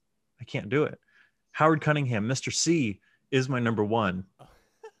 I can't do it. Howard Cunningham, Mr. C, is my number one.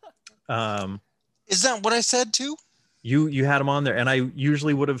 Is that what I said too? You had him on there, and I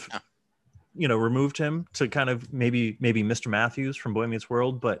usually would have, removed him to kind of maybe Mr. Matthews from Boy Meets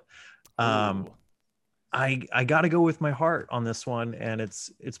World, but I got to go with my heart on this one, and it's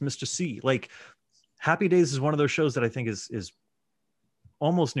Mr. C. Like, Happy Days is one of those shows that I think is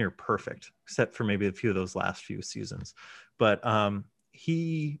almost near perfect, except for maybe a few of those last few seasons. But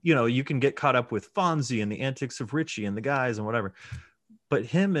you can get caught up with Fonzie and the antics of Richie and the guys and whatever. But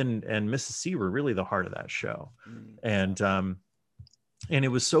him and Mrs. C were really the heart of that show. And it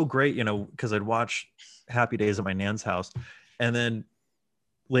was so great, because I'd watch Happy Days at my nan's house. And then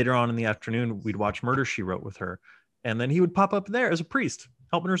later on in the afternoon, we'd watch Murder, She Wrote with her. And then he would pop up there as a priest,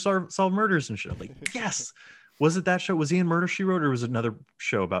 helping her solve murders and shit. Like, yes. Was it that show? Was he in Murder, She Wrote, or was it another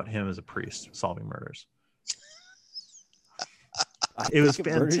show about him as a priest solving murders? It was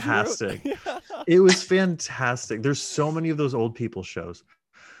fantastic. It was fantastic. There's so many of those old people shows.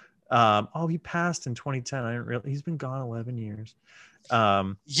 He passed in 2010. I didn't realize he's been gone 11 years.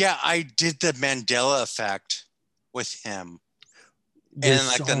 Yeah, I did the Mandela effect with him. And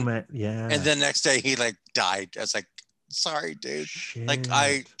and the next day he like died. I was like, sorry, dude. Shit. Like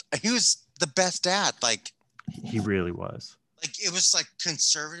he was the best dad. Like, he really was. Like, it was like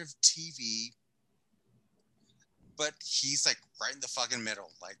conservative TV, but he's like right in the fucking middle.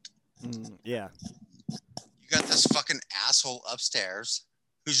 Like, yeah. You got this fucking asshole upstairs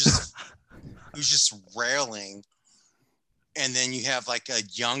who's just railing, and then you have like a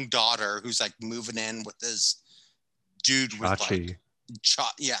young daughter who's like moving in with this dude with like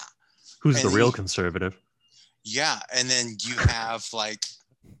who's the real conservative. Yeah, and then you have like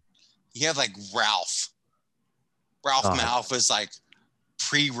Ralph. Ralph Malph is like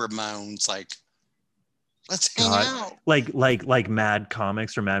pre-Ramones, like, let's hang out. Like Mad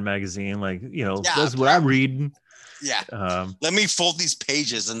Comics or Mad Magazine, like, that's what I'm reading. Yeah. Let me fold these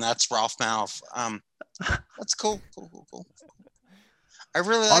pages, and that's Ralph Malph. That's cool. I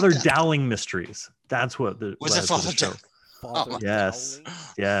really like Father that. Dowling Mysteries. That's what the was it. Father Dowling?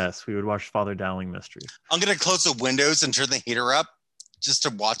 Yes, we would watch Father Dowling Mysteries. I'm gonna close the windows and turn the heater up just to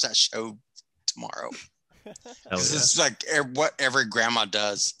watch that show tomorrow. This is like what every grandma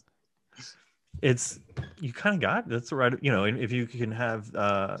does. You kind of got that's right. If you can have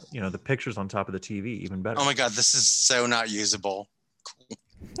the pictures on top of the TV, even better. Oh my god, this is so not usable. Cool.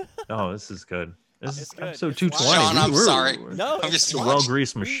 Oh, this is good. This is good. episode It's 220. Sean, I'm sorry. No, I'm just a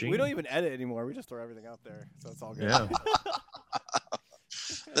well-greased machine. We don't even edit anymore. We just throw everything out there, so it's all good. Yeah.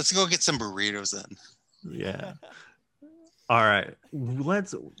 Let's go get some burritos then. Yeah. All right.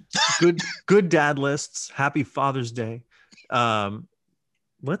 Let's good dad lists. Happy Father's Day.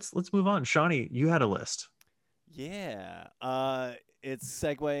 Let's move on. Shawnee, you had a list. Yeah. It's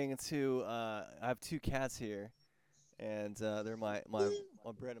segueing into I have two cats here, and they're my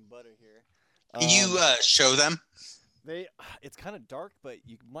bread and butter here. Can you show them? It's kind of dark, but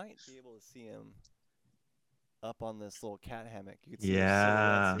you might be able to see him up on this little cat hammock. You can see their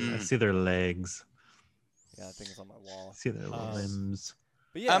Yeah, silhouettes I here. see their legs. Yeah, I think it's on my wall. I see their limbs.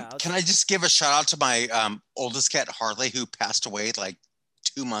 But yeah, Can I just give a shout out to my oldest cat Harley, who passed away like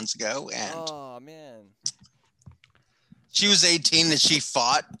 2 months ago, and oh man, she was 18 and she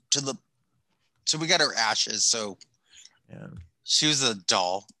fought so we got her ashes. So Yeah. she was a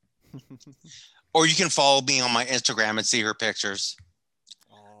doll. Or you can follow me on my Instagram and see her pictures,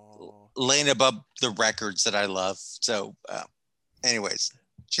 laying above the records that I love. So, anyways,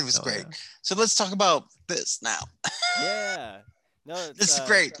 she was great. Yeah. So let's talk about this now. yeah. No, This is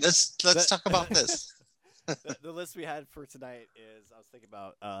great. Let's talk about this. The list we had for tonight is I was thinking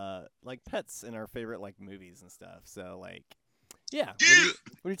about like pets in our favorite like movies and stuff. So like, yeah.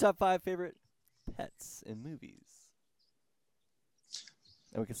 What are your top 5 favorite pets in movies?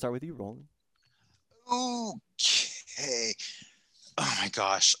 And we can start with you, Roland. Okay. Oh my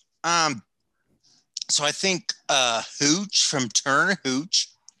gosh. So I think Hooch from Turner Hooch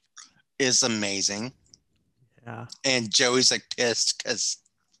is amazing. Yeah. And Joey's like pissed because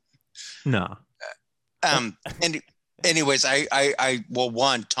No. and anyways, I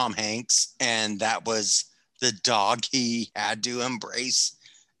one, Tom Hanks, and that was the dog he had to embrace,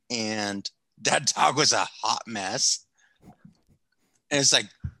 and that dog was a hot mess. And it's like,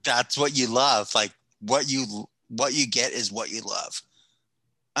 that's what you love. Like what you get is what you love.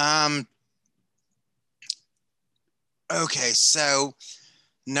 Okay, so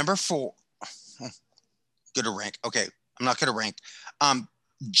number 4. Gonna rank. Okay, I'm not gonna rank.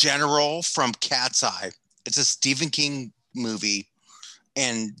 General from Cat's Eye. It's a Stephen King movie,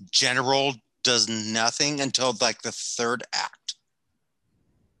 and General does nothing until like the 3rd act.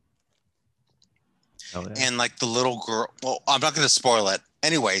 Oh, yeah. And like the little girl, well, I'm not going to spoil it.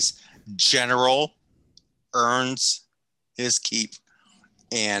 Anyways, General earns his keep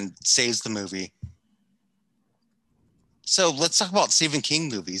and saves the movie. So let's talk about Stephen King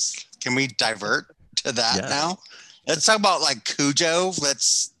movies. Can we divert to that now? Let's talk about like Cujo.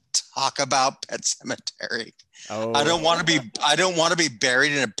 Let's talk about Pet Sematary. Oh, I don't want to be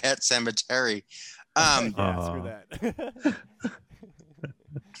buried in a pet cemetery. yeah, screw that.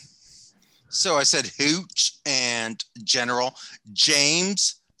 So I said Hooch and General.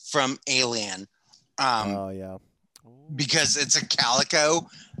 James from Alien. Oh yeah. Because it's a calico,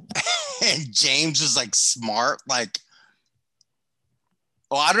 and James is like smart. Like,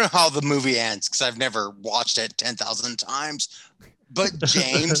 well, I don't know how the movie ends because I've never watched it 10,000 times. But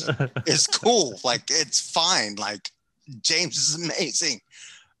James is cool. Like, it's fine. Like, James is amazing.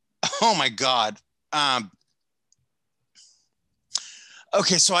 Oh my God.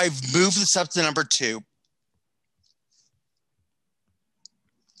 Okay, so I've moved this up to number 2.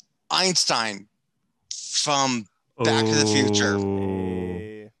 Einstein from Back to the Future.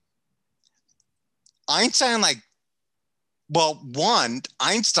 Hey. Einstein, like, well, one,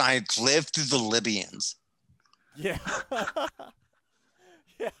 Einstein lived through the Libyans. Yeah.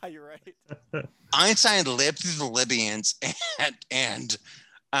 Yeah, you're right. Einstein lived through the Libyans and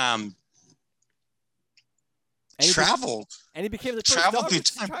traveled. And he became the Travel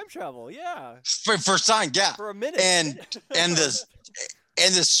first through dog time travel. Yeah. For first time, yeah. For a minute. And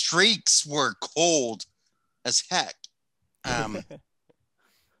the streaks were cold as heck.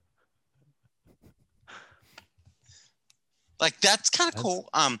 Like, that's kind of cool.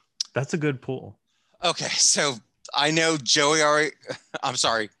 That's a good pull. Okay, so I know Joey already. I'm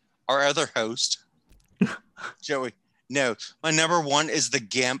sorry, our other host, Joey. No, my number 1 is the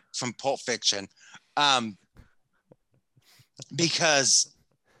Gimp from Pulp Fiction, because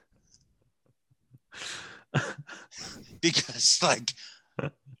like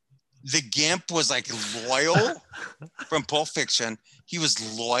the Gimp was like loyal from Pulp Fiction. He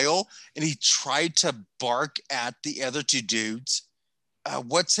was loyal, and he tried to bark at the other 2 dudes.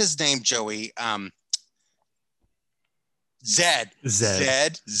 What's his name, Joey? Zed.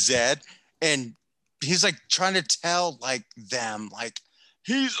 And he's like trying to tell like them like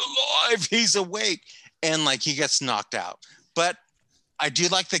he's alive, he's awake, and like he gets knocked out. But I do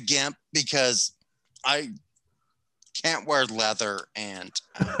like the Gimp because I can't wear leather, and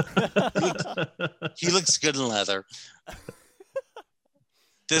he looks good in leather.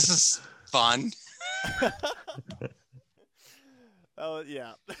 This is fun. Oh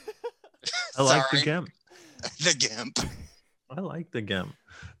yeah. I like the Gimp. The Gimp. I like the Gimp.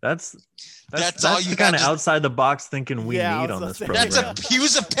 That's all you the kind of got to- outside the box thinking we Yeah, I need was on this gonna say. program. He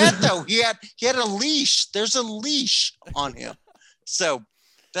was a pet though. He had a leash. There's a leash on him. So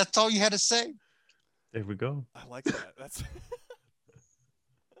that's all you had to say. There we go. I like that. That's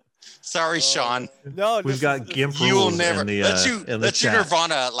Sorry, Sean. No, We've this got is- GIMP You will rules never in the let's in the let's do chat.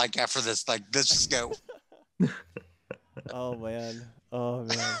 Nirvana like after this. Like let's just go. Oh man. Oh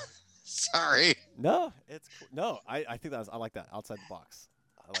man. Sorry. No, it's cool. No, I think I like that outside the box.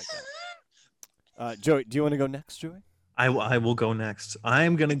 I like that. Joey, do you want to go next, Joey? I will go next.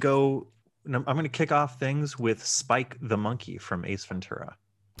 I'm gonna kick off things with Spike the monkey from Ace Ventura.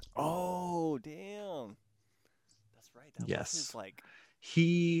 Oh damn. That's right. That Yes. was his, like.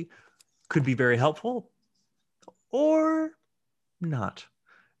 He could be very helpful or not.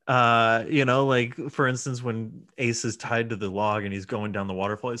 Like for instance, when Ace is tied to the log and he's going down the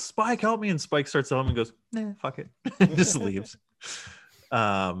waterfall, he's, Spike, help me, and Spike starts to help him and goes, nah, fuck it. And just leaves.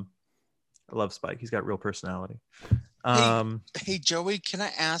 I love Spike. He's got real personality. Hey Joey, can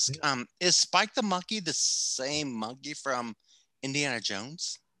I ask? Is Spike the monkey the same monkey from Indiana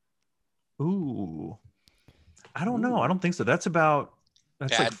Jones? Ooh, I don't know. I don't think so. That's like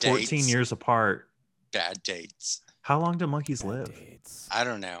Bad 14 dates. years apart. Bad dates. How long do monkeys Bad live? dates. I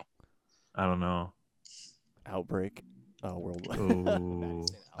don't know. I don't know. Outbreak. Oh, world. Ooh.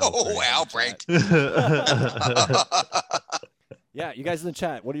 Oh, outbreak. Yeah, you guys in the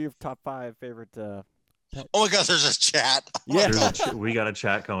chat. What are your top 5 favorite? Oh my God, there's a chat. Yeah. We got a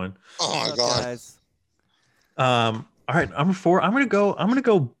chat going. Oh my What's up, God. guys? All right, number 4. I'm gonna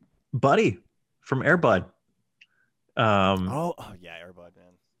go Buddy from Air Bud. Oh yeah, Airbud,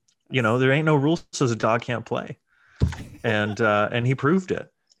 man. There ain't no rule says a dog can't play. And he proved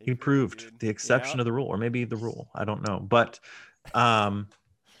it. He proved dude. the exception of the rule, or maybe the rule. I don't know. But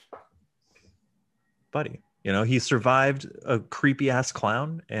Buddy, he survived a creepy ass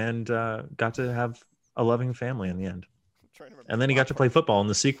clown and got to have a loving family in the end. And then he got to play football in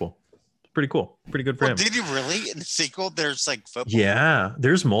the sequel. Pretty cool. Pretty good for him. Did he really? In the sequel, there's like football. Yeah,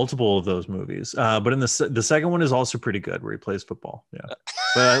 there's multiple of those movies. But in the second one is also pretty good, where he plays football. Yeah,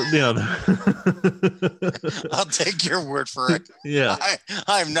 but I'll take your word for it. yeah.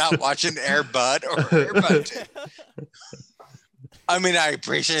 I'm not watching Air Bud or Air Bud 2. I mean, I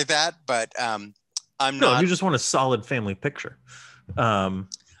appreciate that, but I'm No, you just want a solid family picture.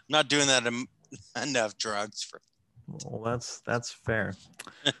 not doing that enough drugs for. Well, that's fair.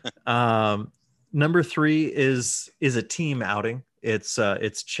 Number 3 is a team outing.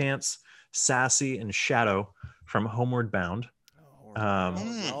 It's Chance, Sassy, and Shadow from Homeward Bound.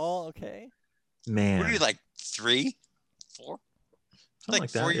 Oh, okay. Man, What are you, like 3, 4? something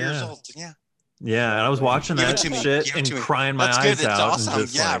Like that, 4 years yeah. old. Yeah. Yeah, and I was watching Give it that to me. shit Give it and to me. crying my That's eyes good. It's out. awesome. And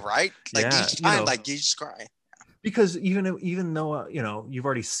just Yeah, like, right? Like yeah, each time, like you just cry. because even though you've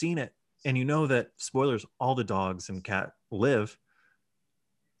already seen it and you know that, spoilers, all the dogs and cat live,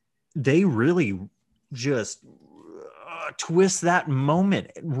 they really just twist that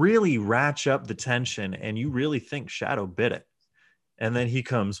moment, really ratchet up the tension, and you really think Shadow bit it, and then he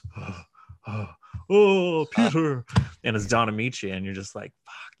comes, oh Peter, and it's Don Amici, and you're just like,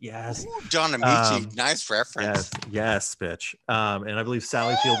 fuck yes. Ooh, Don Amici, nice reference. Yes, bitch. And I believe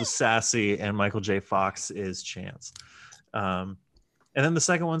Sally Field is Sassy and Michael J. Fox is Chance. And then the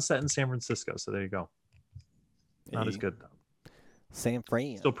second one's set in San Francisco, so there you go. Not as good though. San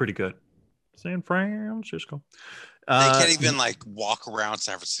Fran. Still pretty good. San Francisco. They can't even like walk around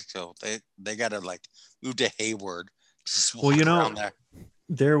San Francisco. They gotta like move to Hayward. Just walk around there.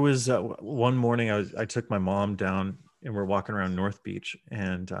 There was one morning I took my mom down and we're walking around North Beach,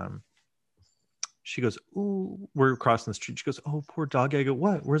 and she goes, "Ooh," we're crossing the street. She goes, "Oh, poor dog." I go,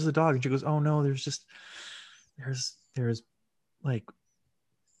 "What? Where's the dog?" And she goes, "Oh no, there's like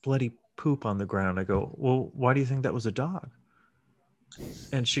bloody poop on the ground." I go, "Well, why do you think that was a dog?"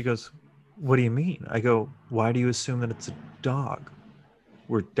 And she goes, "What do you mean?" I go, "Why do you assume that it's a dog?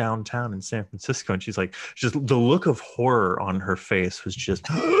 We're downtown in San Francisco." And she's like, just the look of horror on her face was just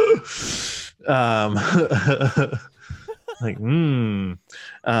like,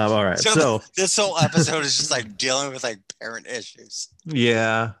 all right. So this whole episode is just like dealing with like parent issues.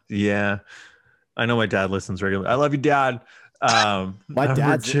 Yeah. I know my dad listens regularly. I love you, Dad. My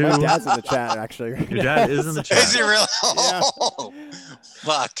dad's in the chat actually. Right Your dad is in the chat. Is he really? Yeah. Oh,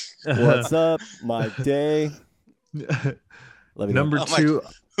 fuck. What's up, my day? Let me Number know. Oh, 2.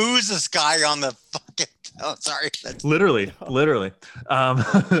 Who's this guy on the fucking? Oh, sorry. Literally.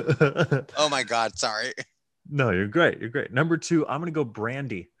 Oh my God. Sorry. No, you're great. Number 2, I'm gonna go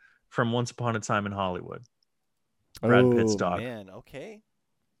Brandy from Once Upon a Time in Hollywood. Brad Pitt's dog. Man, okay.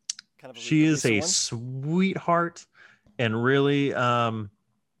 Kind of She is a one. sweetheart and really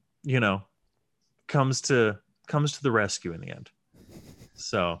comes to the rescue in the end.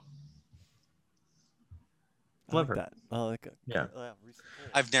 So love her. That. I like it. Yeah.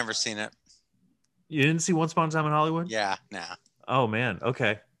 I've never seen it. You didn't see Once Upon a Time in Hollywood? Yeah. Nah. Oh man.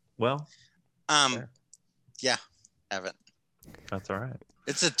 Okay. Well, Um, Fair. yeah, haven't. that's all right.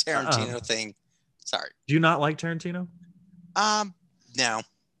 It's a Tarantino thing. Sorry. Do you not like Tarantino? No.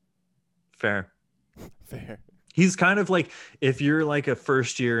 Fair. Fair. He's kind of like, if you're like a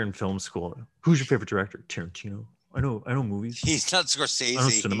first year in film school, who's your favorite director? Tarantino. I know movies. He's not Scorsese. I know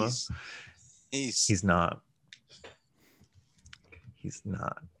cinema. He's Not. He's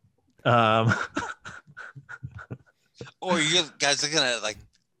not. Um, or you guys are gonna like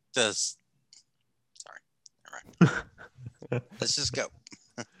this. Sorry. All right. Let's just go.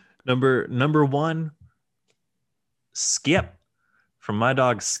 number one, Skip, from my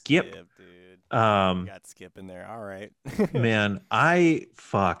dog Skip. Skip, dude. Um, Got Skip in there. All right. man,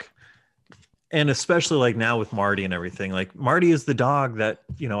 and especially like now with Marty and everything, like Marty is the dog that,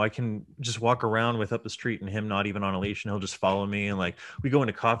 you know, I can just walk around with up the street and him not even on a leash, and he'll just follow me. And like we go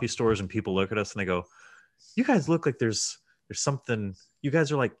into coffee stores and people look at us and they go, you guys look like there's something, you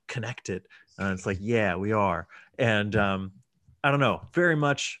guys are like connected. And it's like, yeah, we are. And I don't know, very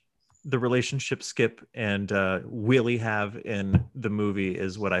much the relationship Skip and Willie have in the movie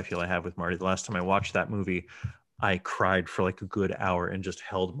is what I feel I have with Marty. The last time I watched that movie, I cried for like a good hour and just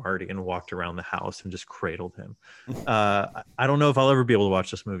held Marty and walked around the house and just cradled him. I don't know if I'll ever be able to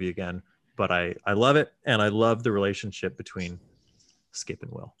watch this movie again, but I love it. And I love the relationship between Skip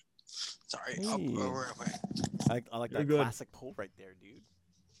and Will. Sorry. Hey. I like You're that good. classic pull right there, dude.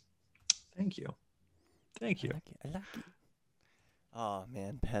 Thank you. Thank you. I like it. Oh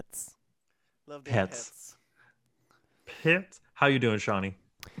man, pets. Love their Pets. Pit. How you doing, Shawnee?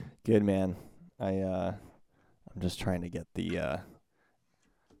 Good man. I'm just trying to get the.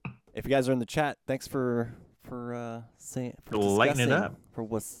 If you guys are in the chat, thanks for saying Lighting it discussing, up.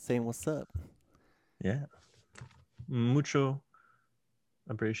 for saying what's up. Yeah. Mucho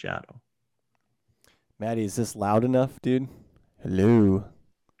apreciado. Maddie, is this loud enough, dude? Hello.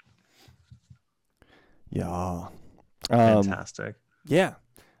 Yeah. Fantastic. Yeah.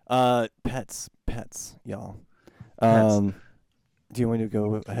 Pets, y'all. Pets. Do you want to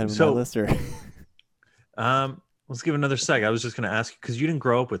go ahead with So- my list or? Let's give another sec. I was just going to ask you because you didn't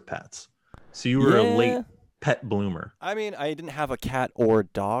grow up with pets, so you were a late pet bloomer. I mean, I didn't have a cat or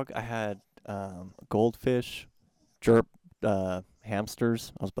dog. I had goldfish,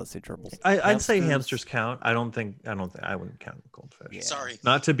 hamsters. I was about to say gerbils. I'd say hamsters count. I don't think I wouldn't count goldfish. Yeah. Sorry.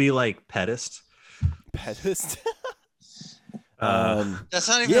 Not to be like petist. Petist. That's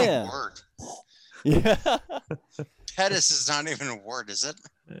not even yeah. a word. Yeah. Pedis is not even a word, is it?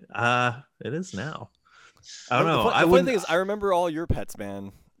 It is now. I don't know. The I funny wouldn't, thing is, I remember all your pets,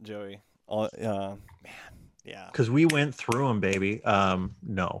 man, Joey. All, man, yeah. because we went through them, baby.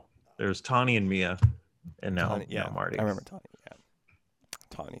 No, there's Tawny and Mia, and now Tawny, now Marty. I remember Tawny. Yeah,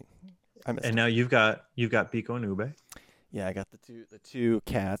 Tawny. I miss. And now you've got Pico and Ube. Yeah, I got the two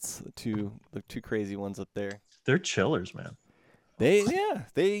cats, the two crazy ones up there. They're chillers, man.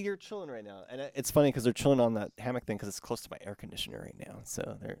 You're chilling right now, and it's funny because they're chilling on that hammock thing because it's close to my air conditioner right now.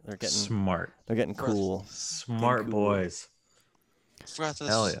 So they're getting Smart. They're getting cool. Smart cool. boys. Forgot this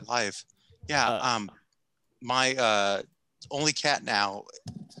Hell was yeah. live. Yeah. My only cat now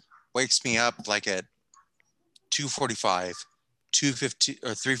wakes me up like at 2:45, 2:15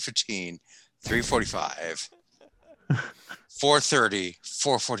 or 3:15, 3:45, 4:30,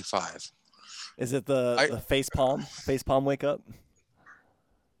 4:45. Is it the face palm wake up?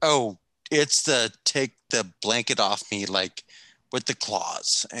 Oh, it's the take the blanket off me like with the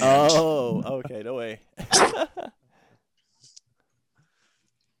claws. And Oh, okay, no way.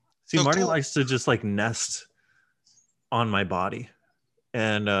 See, So Marty cool. likes to just like nest on my body,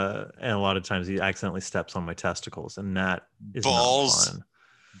 and a lot of times he accidentally steps on my testicles, and that is Balls. not fun.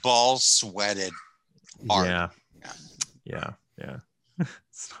 balls sweated. Hard. Yeah.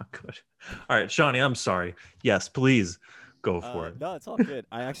 It's not good. All right, Shawnee, I'm sorry. Yes, please go for it. No, it's all good.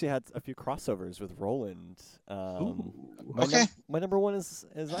 I actually had a few crossovers with Roland. Ooh. Okay. My number one is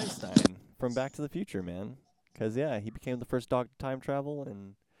Einstein from Back to the Future, man. Because he became the first dog to time travel,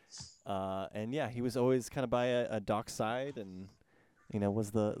 and yeah, he was always kind of by a Doc's side, and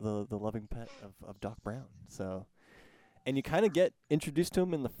was the loving pet of Doc Brown. So, and you kind of get introduced to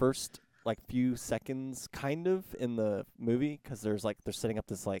him in the first few seconds, kind of in the movie, because they're setting up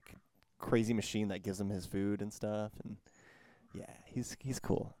this crazy machine that gives him his food and stuff, and yeah, he's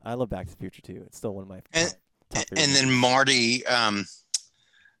cool. I love Back to the Future too. It's still one of my top favorite And then movies.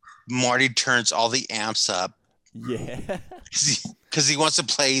 Marty turns all the amps up Yeah. because he wants to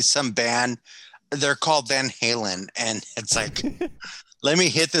play some band. They're called Van Halen, and it's like, let me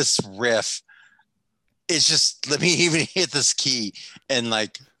hit this riff. It's just let me even hit this key, and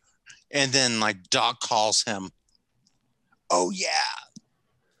then Doc calls him. Oh yeah,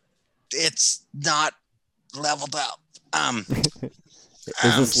 it's not leveled up.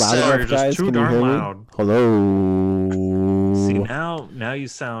 Is this loud so- enough, You're just guys? too Can you darn hear me? loud. Hello. See, now you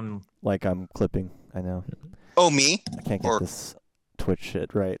sound Like I'm clipping. I know. Oh, me? I can't get Or- this Twitch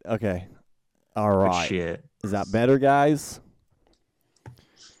shit right. Okay. All good right. shit. Is that better, guys?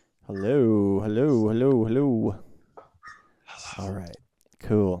 Hello. All right.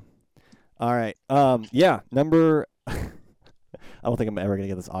 Cool. All right. Yeah. Number. I don't think I'm ever gonna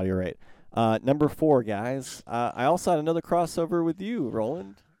get this audio right. Number 4, guys. I also had another crossover with you,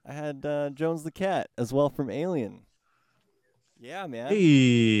 Roland. I had Jones the cat as well from Alien. Yeah, man.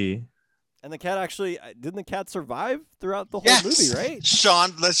 Hey, And the cat actually didn't the cat survive throughout the whole Yes. movie, right?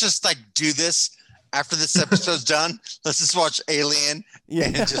 Sean, let's just like do this after this episode's done. Let's just watch Alien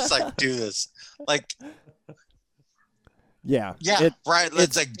and just like do this. Like, yeah. yeah, It- right.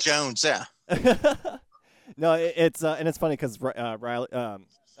 Let's like Jones. Yeah. No, it's and it's funny because Riley. I'm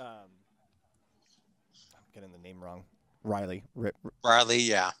getting the name wrong. Riley. Riley.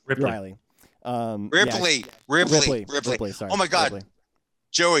 Yeah. Ripley. Riley. Ripley. Ripley. Ripley. Sorry. Oh my God. Ripley.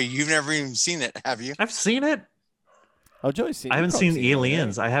 Joey, you've never even seen it, have you? I've seen it. Oh, Joey's seen. I haven't you've probably seen it,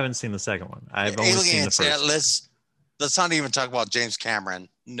 Aliens. I haven't seen the second one. I've only seen the Aliens. Yeah, first. let's not even talk about James Cameron.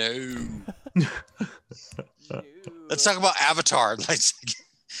 No. right? Let's talk about Avatar. Like,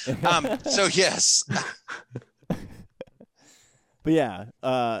 so yes. But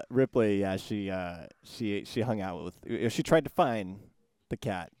yeah, Ripley. Yeah, she hung out with. She tried to find the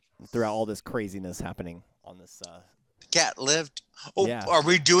cat throughout all this craziness happening on this. Cat lived. Oh, Yeah. are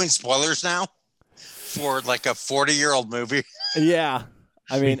we doing spoilers now for like a 40-year-old movie? Yeah.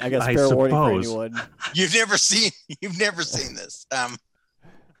 I mean, I guess I fair warning for suppose. anyone. You've never seen this.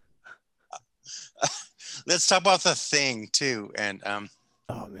 Let's talk about The Thing too. And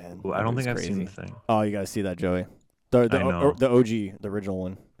Oh man. Ooh, I don't that think I've movie's seen crazy. the thing. Oh, you gotta see that, Joey. I know. The OG, the original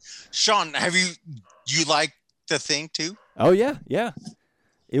one. Sean, you like The Thing too? Oh yeah.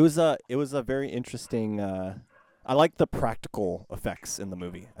 It was a very interesting. I like the practical effects in the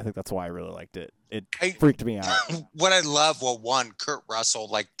movie. I think that's why I really liked it. It I- freaked me out. What I love, one, Kurt Russell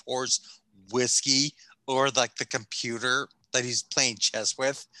like pours whiskey or like the computer that he's playing chess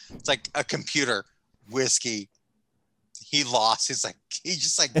with. It's like a computer, whiskey. He lost. He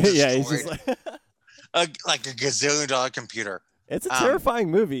just like destroyed Yeah, he's just like. like a gazillion-dollar computer. It's a terrifying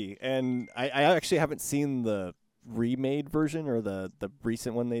movie, and I actually haven't seen the remade version or the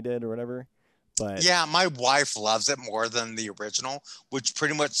recent one they did or whatever. But Yeah, my wife loves it more than the original, which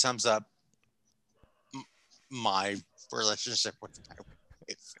pretty much sums up my relationship with my wife.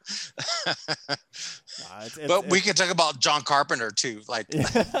 But we can talk about John Carpenter too. Like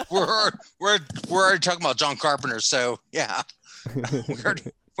we're already talking about John Carpenter, so yeah, we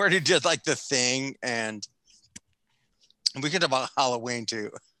already did like The Thing, and we can talk about Halloween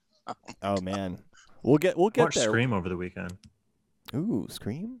too. Oh man, we'll get Watch there. Scream over the weekend. Ooh,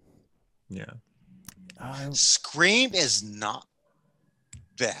 Scream. Yeah. Scream is not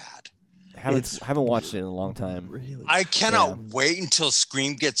bad. Haven't watched it in a long time. Really? I cannot wait until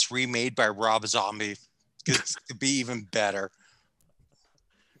Scream gets remade by Rob Zombie. It's to be even better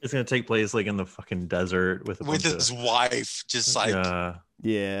It's gonna take place like in the fucking desert with a with bunch his of. wife, just like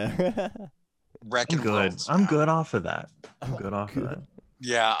Yeah. wrecking I'm good. worlds. I'm good off of that. I'm good off of that.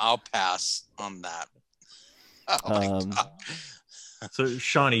 Yeah, I'll pass on that. Oh my God. So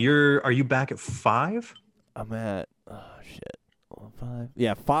Shawnee, are you back at 5? I'm at shit. 5.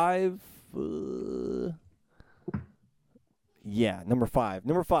 Yeah, 5. Yeah, number 5.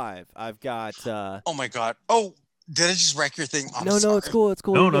 Number 5. I've got. Oh my God. Oh, did I just wreck your thing? I'm No, sorry. it's cool. It's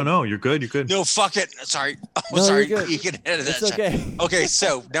cool. No, you're no, good. no. You're good. You're good. No, fuck it. Sorry. Oh, No, sorry. you're good. You can edit that. It's shit. okay. Okay,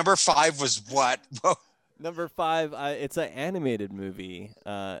 so number 5 was what? Whoa. Number 5. It's an animated movie.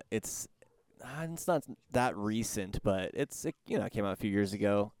 It's not that recent, but it came out a few years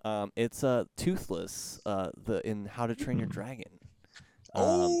ago. It's Toothless. In How to Train Your Dragon.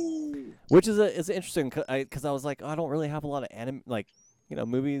 Oh. Which is interesting because I was like, I don't really have a lot of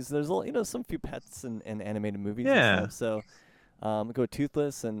movies. There's some few pets and animated movies. Yeah. And stuff. So go with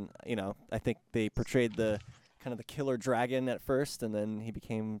Toothless, and I think they portrayed the kind of the killer dragon at first, and then he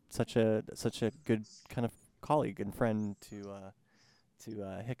became such a good kind of colleague and friend to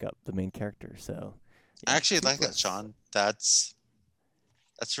Hiccup, the main character. So I actually like that, Toothless. Sean. That's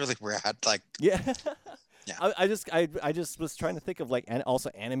really rad. Like, Yeah. Yeah. I just was trying to think of also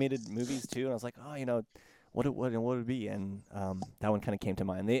animated movies too, and I was like, what would it be? And that one kind of came to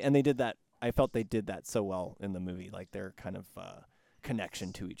mind. They did that. I felt they did that so well in the movie, like their kind of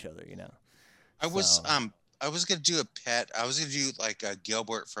connection to each other. I was gonna do a pet. I was gonna do like a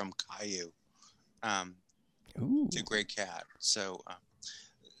Gilbert from Caillou. Ooh. It's a great cat. So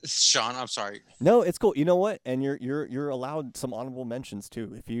Sean, I'm sorry. No, it's cool. You know what? And you're allowed some honorable mentions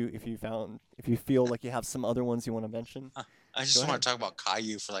too. If you feel like you have some other ones you want to mention. I just Go want ahead. to talk about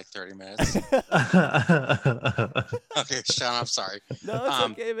Caillou for like 30 minutes. Okay, Sean, I'm sorry. No, it's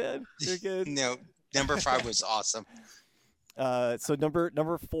okay, man. You're good. No, number 5 was awesome. So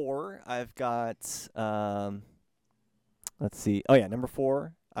number 4, I've got let's see. Oh yeah, number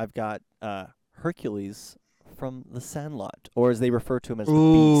 4, I've got Hercules from The Sandlot, or as they refer to him as the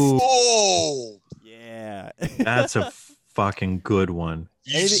Ooh. Beast. Oh, Yeah. That's a fucking good one.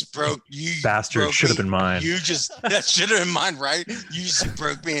 you just broke you Bastard, broke should have me. been mine. You just that should have been mine, right? You just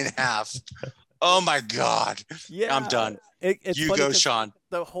broke me in half. Oh my god. Yeah. I'm done. It's You funny go, 'cause Sean.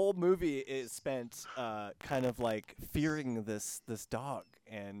 The whole movie is spent kind of like fearing this dog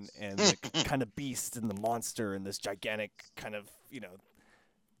and the kind of beast and the monster and this gigantic kind of,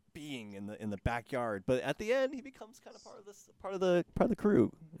 being in the backyard. But at the end he becomes kind of part of the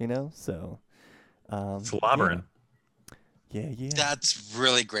crew, So Slobbering. Yeah. That's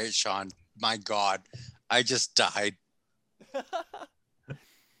really great, Sean. My god. I just died.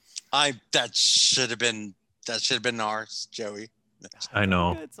 That should have been ours, Joey. I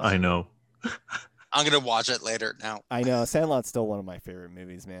know. It's I know. I'm gonna watch it later now. I know. Sandlot's still one of my favorite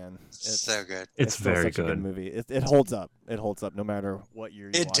movies, man. So good. It's still very such a good good. movie. It holds up. It holds up no matter what year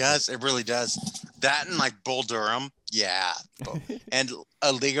you It watch does. It really does. That and like Bull Durham, yeah, and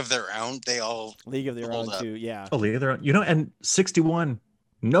A League of Their Own. They all League of Their Hold Own up. too. Yeah. Oh, League of Their Own. And 61.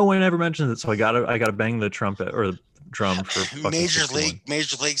 No one ever mentions it, so I gotta bang the trumpet or the drum for fucking Major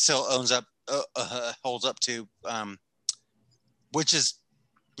 61. League still holds up to which is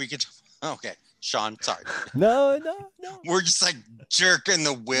we could okay, Sean. Sorry, No. we're just like jerking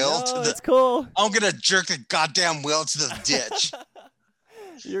the wheel No, to the. it's cool. I'm gonna jerk the goddamn wheel to the ditch.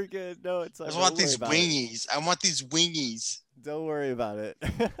 You're good. No, it's. I Don't want worry these about it. wingies. I want these wingies. Don't worry about it.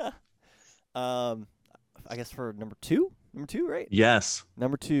 I guess for number two, right? Yes.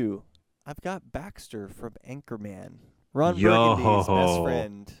 Number 2, I've got Baxter from Anchorman. Ron Yo. Burgundy's best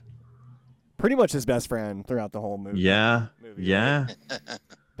friend. Pretty much his best friend throughout the whole movie. Yeah. Movie, Yeah.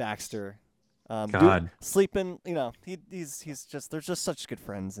 Baxter. God. Sleeping, he's just, there's just such good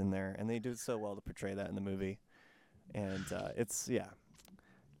friends in there, and they do so well to portray that in the movie. And it's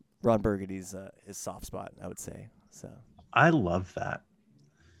Ron Burgundy's his soft spot, I would say. So I love that.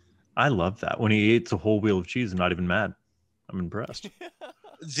 When he eats a whole wheel of cheese and not even mad. I'm impressed.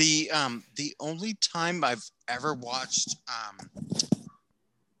 The only time I've ever watched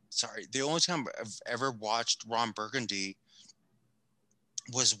Ron Burgundy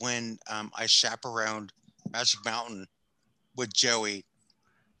was when I chaperoned Magic Mountain with Joey.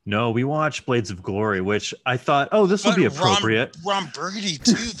 No, we watched Blades of Glory, which I thought, this would be appropriate. Ron Burgundy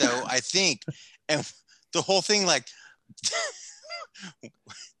too, though, I think. And the whole thing, like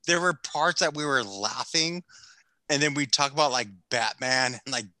there were parts that we were laughing, and then we talk about like Batman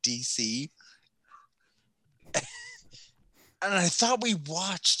and like DC. And I thought we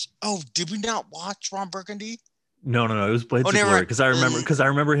watched. Oh, did we not watch Ron Burgundy? No. It was Blades of never- Glory because I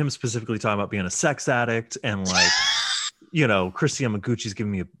remember him specifically talking about being a sex addict and like, Christy Yamaguchi's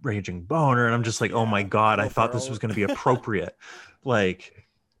giving me a raging boner, and I'm just like, oh my god, I thought this was going to be appropriate. Like,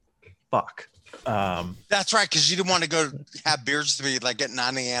 fuck. That's right, because you didn't want to go have beers with me like at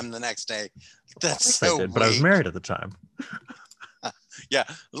 9 a.m. the next day. That's I so did, but I was weak. married at the time. Yeah,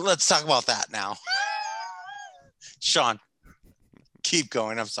 let's talk about that now. Sean, keep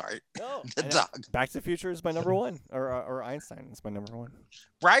going. I'm sorry. no, The dog. Back to the Future is my number 1, or Einstein is my number 1.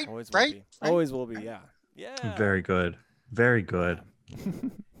 Right? Always will Right? be. Always will be. Yeah. Very good. Very good.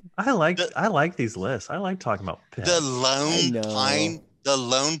 I like these lists. I like talking about pets. The I know.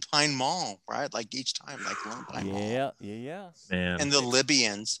 Lone Pine Mall, right? Like each time, like Lone Pine Mall. Yeah. Man. And the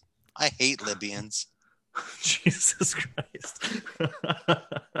Libyans. I hate Libyans. Jesus Christ.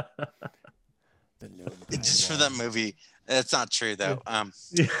 It's just for that movie. It's not true though.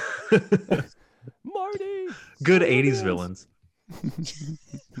 Marty. Good 80s villains.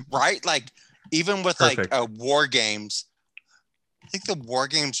 Right? Like even with Perfect. like war games. I think the war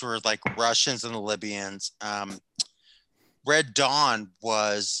games were like Russians and the Libyans. Red Dawn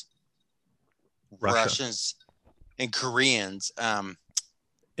was Russia. Russians and Koreans.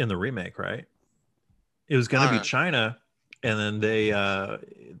 In the remake, right? It was going to be China, and then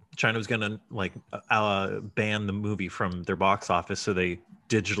China was going to like ban the movie from their box office, so they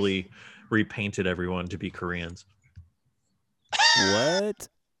digitally repainted everyone to be Koreans. What?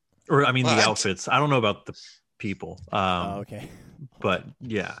 Or I mean What? the outfits. I don't know about the people. Okay. But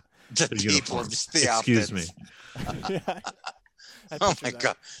yeah. The The people, uniforms. just the Excuse outfits. me. I Oh picture my that-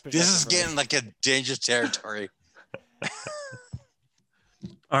 god, picture this that is differently. getting like a dangerous territory.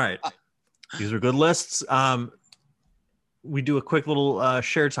 All right. These are good lists. We do a quick little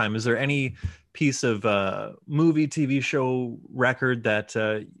share time. Is there any piece of movie, TV show, record that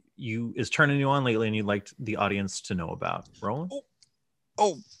is turning you on lately and you'd like the audience to know about? Roland?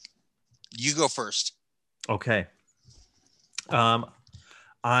 Oh, you go first. Okay.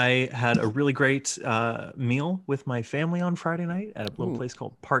 I had a really great meal with my family on Friday night at a little place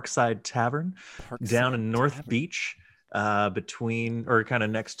called Parkside Tavern down in North Beach, between or kind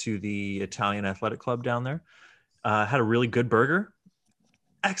of next to the Italian Athletic Club down there. Had a really good burger,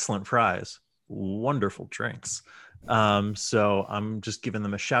 excellent fries, wonderful drinks. So I'm just giving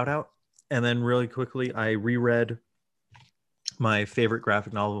them a shout out. And then really quickly, I reread my favorite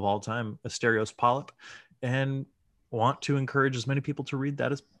graphic novel of all time, Asterios Polyp, and want to encourage as many people to read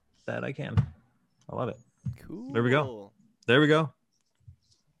that as that I can. I love it. Cool. There we go.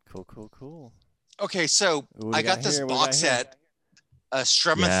 Cool. Okay, so I got this box set,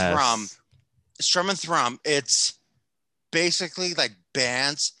 Strum and Thrum. Strum and Thrum. It's basically like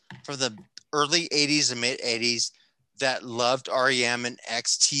bands from the early 80s and mid 80s that loved REM and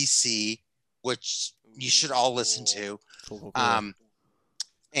XTC, which you should all listen to. Cool.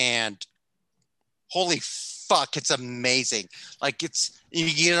 And holy fuck, it's amazing. Like you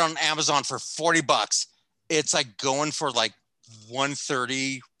can get it on Amazon for $40. It's like going for like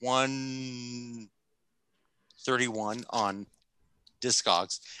 130, 131 on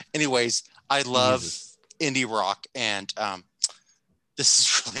Discogs. Anyways, I love indie rock, and this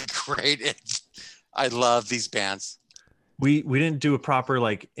is really great. I love these bands. We didn't do a proper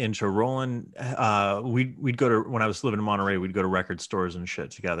like intro. Roland, we'd go to, when I was living in Monterey, we'd go to record stores and shit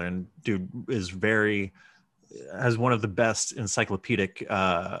together. And dude has one of the best encyclopedic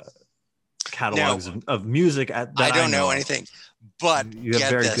catalogs of music. I don't know anything, but you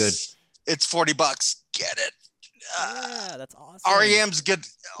have very good. It's $40. Get it. Yeah, that's awesome. REM's good.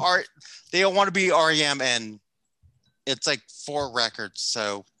 They all want to be REM, and it's like 4 records.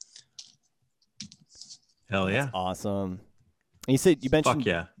 So hell yeah, that's awesome. And you mentioned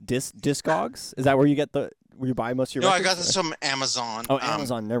Discogs. Is that where you buy most of your? No, records? I got this from Amazon. Oh,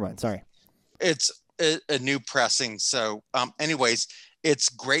 Amazon. Never mind. Sorry. It's a new pressing. So, anyways, it's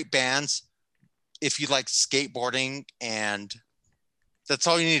great bands. If you like skateboarding, and that's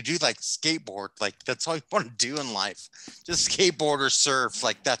all you need to do, like skateboard, like that's all you want to do in life. Just skateboard or surf.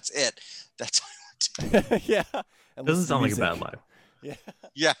 Like that's it. That's all you want to do. Yeah. Doesn't sound like a bad life. Yeah.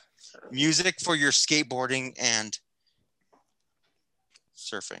 Yeah. Music for your skateboarding and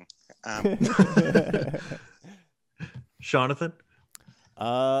surfing. Jonathan?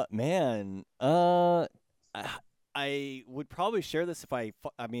 Man. I would probably share this if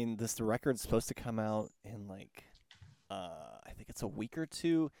the record's supposed to come out in like I think it's a week or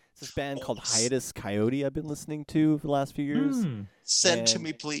two. It's this band called Hiatus Coyote I've been listening to for the last few years. Send to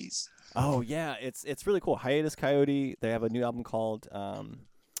me, please. Oh yeah, it's really cool. Hiatus Coyote. They have a new album called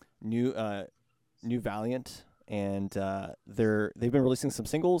New Valiant, and they've been releasing some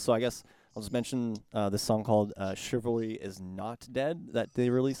singles. So I guess I'll just mention this song called "Chivalry Is Not Dead" that they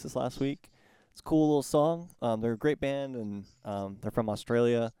released this last week. It's a cool little song. They're a great band, and they're from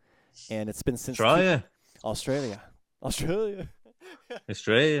Australia, and it's been since Australia.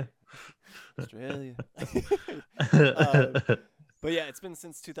 But yeah, it's been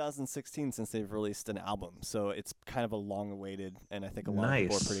since 2016 since they've released an album, so it's kind of a long-awaited, and I think a lot of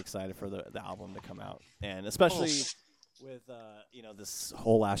people are pretty excited for the album to come out, and especially with this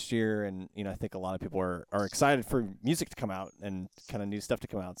whole last year, and I think a lot of people are excited for music to come out and kind of new stuff to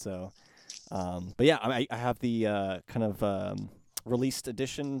come out. So, but yeah, I have the kind of released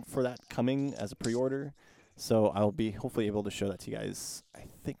edition for that coming as a pre-order, so I'll be hopefully able to show that to you guys. I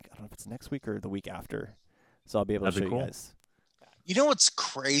don't know if it's next week or the week after, so I'll be able to show you guys. You know what's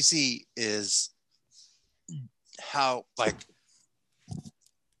crazy is how like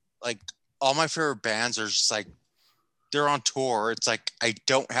all my favorite bands are just like they're on tour. It's like I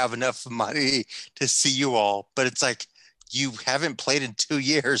don't have enough money to see you all, but it's like you haven't played in 2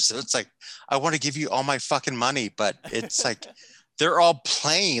 years, so it's like I want to give you all my fucking money, but it's like they're all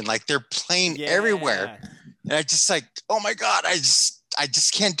playing, like they're playing everywhere, and I just like, oh my god, I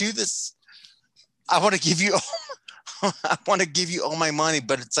just can't do this. I want to give you I want to give you all my money,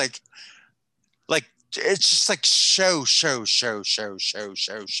 but it's like it's just like shows.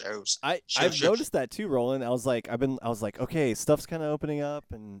 I've noticed that too, Roland. I was like, okay, stuff's kind of opening up,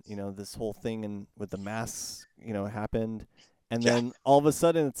 and this whole thing and with the masks, happened, and then all of a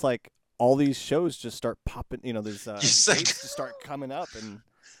sudden it's like all these shows just start popping. There's dates just start coming up, and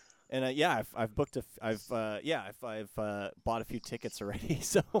I've booked I've bought a few tickets already,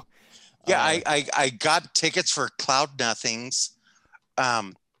 so. Yeah, I got tickets for Cloud Nothings.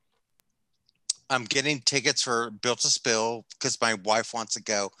 I'm getting tickets for Built to Spill because my wife wants to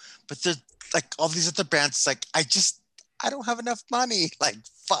go. But there's like all these other bands. It's like I don't have enough money. Like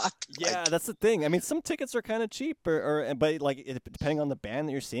fuck. Yeah, Like, that's the thing. I mean, some tickets are kind of cheap, but like depending on the band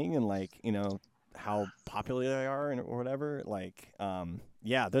that you're seeing and like how popular they are or whatever. Like,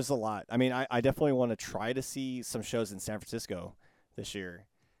 yeah, there's a lot. I mean, I definitely want to try to see some shows in San Francisco this year.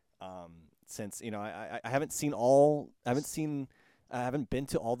 Since I haven't seen I haven't been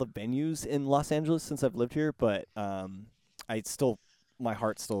to all the venues in Los Angeles since I've lived here, but my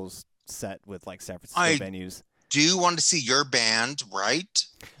heart still's set with like San Francisco venues. Do want to see your band, right?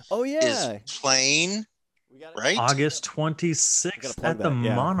 Oh yeah, is playing right August 26th at the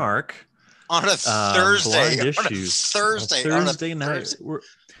Monarch on a Thursday. Thursday night.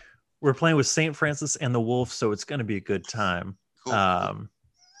 We're playing with St. Francis and the Wolf, so it's going to be a good time. Cool.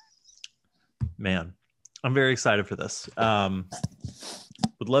 Man, I'm very excited for this.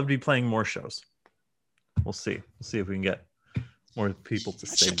 Would love to be playing more shows. We'll see. We'll see if we can get more people to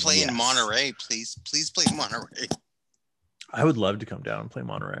say. I should play yes. in Monterey, please. Please play Monterey. I would love to come down and play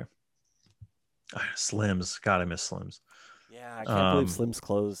Monterey. Slims. God, I miss Slims. Yeah, I can't believe Slims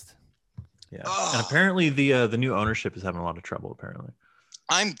closed. Yeah. And apparently the new ownership is having a lot of trouble, apparently.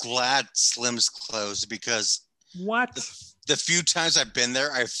 I'm glad Slims closed because the few times I've been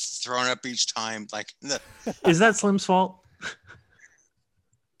there, I've thrown up each time. Like, is that Slim's fault?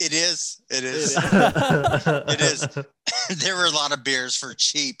 It is. It is. There were a lot of beers for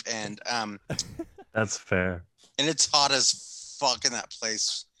cheap, and that's fair. And it's hot as fuck in that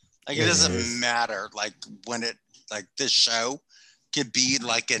place. Like it doesn't matter. Like when this show could be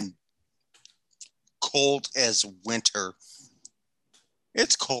like in cold as winter.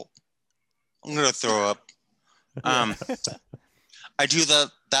 It's cold. I'm gonna throw up. I do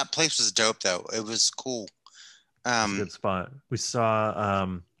that place was dope though. It was cool. It's a good spot. We saw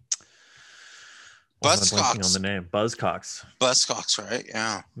Buzzcocks on the name. Buzzcocks, right?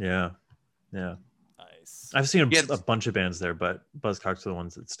 Yeah. Nice. I've seen a bunch of bands there, but Buzzcocks are the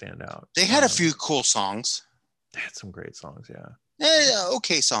ones that stand out. They had a few cool songs. They had some great songs, yeah. Yeah,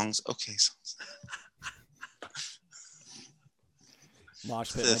 okay songs.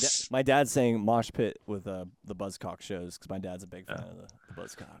 Mosh Pit. My dad's saying Mosh Pit with the Buzzcock shows because my dad's a big fan of the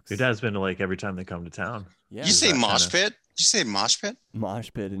Buzzcocks. Your dad's been to like every time they come to town. Yeah. You say Mosh Pit? Did you say Mosh Pit? Mosh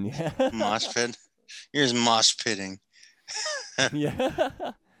Pit and Mosh Pit. Here's mosh pitting. Yeah.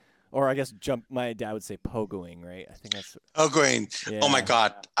 Or I guess my dad would say pogoing, right? I think that's pogoing. Yeah. Oh my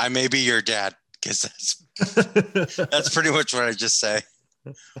God. I may be your dad because that's pretty much what I just say.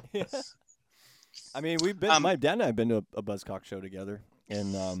 Yeah. I mean, we've been my dad and I have been to a Buzzcock show together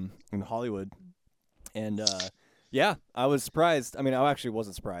in Hollywood. And yeah, I was surprised. I mean, I actually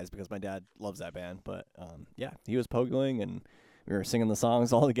wasn't surprised because my dad loves that band, but yeah, he was pogoing and we were singing the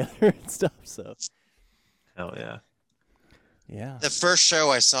songs all together and stuff. So hell yeah. Yeah. The first show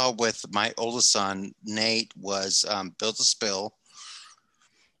I saw with my oldest son, Nate, was Built to Spill.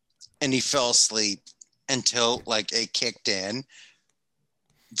 And he fell asleep until like it kicked in.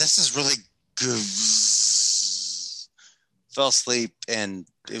 This is really good. Fell asleep and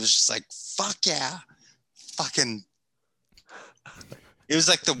it was just like, fuck yeah. Fucking. It was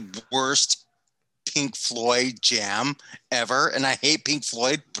like the worst Pink Floyd jam ever. And I hate Pink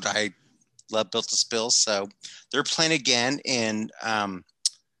Floyd, but I love Built to Spill. So they're playing again in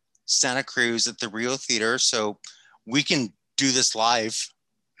Santa Cruz at the Rio Theater. So we can do this live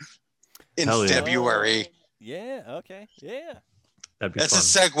in February. Yeah. Okay. Yeah.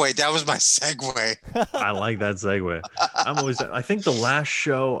 That's fun. A segue. That was my segue. I like that segue. I think the last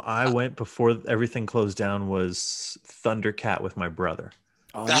show I went before everything closed down was Thundercat with my brother.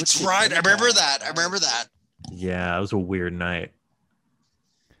 Oh, that's right. I remember that. Yeah, it was a weird night.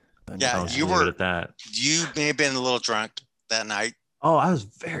 Yeah, you were at that. You may have been a little drunk that night. Oh, I was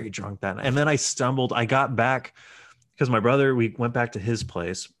very drunk that night. And then I stumbled. I got back because my brother, we went back to his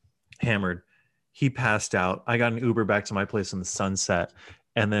place, hammered. He passed out. I got an Uber back to my place in the sunset.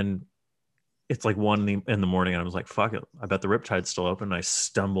 And then it's like 1 in the morning. And I was like, fuck it. I bet the Riptide's still open. And I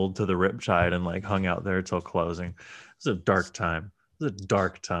stumbled to the Riptide and like hung out there till closing. It was a dark time. The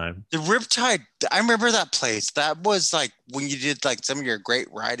Riptide, I remember that place. That was like when you did like some of your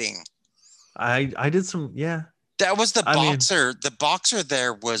great writing. I did some, yeah. That was the boxer. The boxer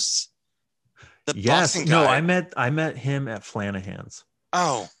there was the boxing guy. No, I met him at Flanahan's.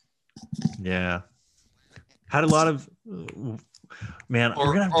 Oh. Yeah. Had a lot of man,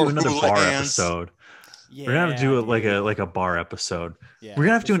 we're gonna have to do another bar episode. Yeah, we're gonna have to do it like a bar episode. Yeah, we're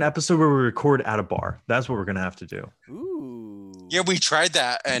gonna have to do an episode where we record at a bar. That's what we're gonna have to do. Ooh. Yeah, we tried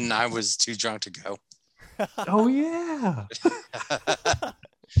that and I was too drunk to go. Oh yeah.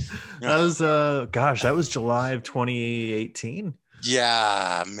 That was gosh, that was July of 2018.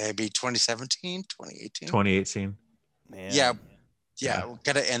 Yeah, maybe 2017, 2018. 2018. Man. Yeah, we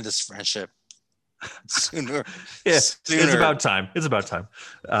gotta end this friendship sooner. Yeah, sooner. it's about time. It's about time.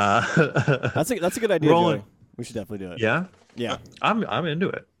 That's a good idea, Rolling. Joey. We should definitely do it. Yeah, Yeah. I'm into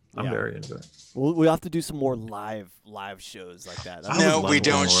it. I'm Yeah. very into it. We'll have to do some more live shows like that. I No, would we love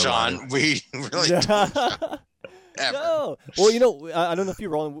don't, one more Sean. live. We really don't. Ever. No. Well, you know, I don't know if you're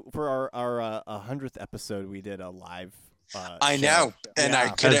rolling for our 100th episode. We did a live. I show. know, and I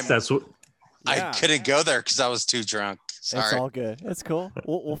Yeah. couldn't. That's what. I Yeah. couldn't go there because I was too drunk. It's Sorry. all good. It's cool.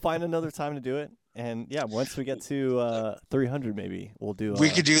 We'll find another time to do it. And yeah, once we get to 300, maybe we'll do. We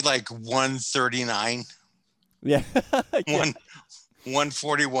could do like 139, Yeah. Yeah.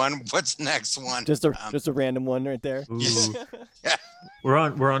 141. What's next one? Just a random one right there. Ooh. We're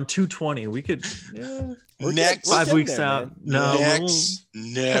on 220. We could. Yeah. Next we're 5 getting weeks there, out. man.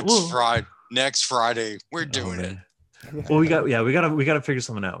 No. we'll- Friday. Next Friday, we're Oh, doing it. man. Well, we gotta figure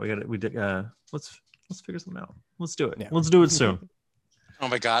something out. Let's figure something out. Let's do it. Yeah. Let's do it soon. Oh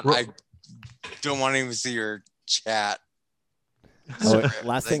my god, Ro- I don't want to even see your chat. Oh, Sorry,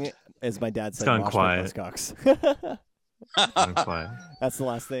 last like- thing is my dad said. gone "Mosh pit quiet." Buzzcocks." I'm quiet. That's the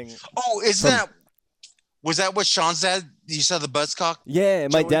last thing. Oh, was that what Sean said? You said the buzzcock? Yeah,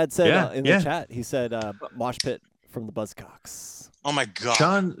 my Joey? dad said Yeah, in yeah. the chat. He said mosh pit from the Buzzcocks. Oh my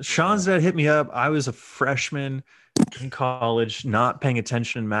god. Sean's dad hit me up. I was a freshman in college, not paying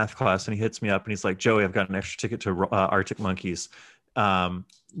attention in math class, and he hits me up and he's like, "Joey, I've got an extra ticket to Arctic Monkeys.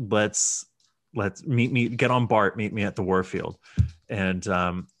 Let's get on BART. Meet me at the Warfield." And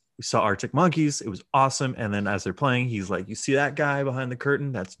we saw Arctic Monkeys. It was awesome. And then as they're playing, he's like, "You see that guy behind the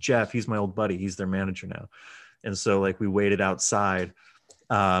curtain? That's Jeff. He's my old buddy. He's their manager now." And so like we waited outside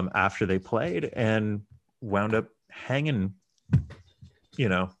after they played and wound up hanging. You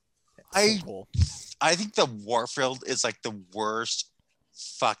know, I So cool. I think the Warfield is like the worst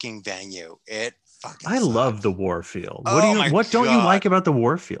fucking venue. It fucking I sucks. love the Warfield. Oh my What don't you God. like about the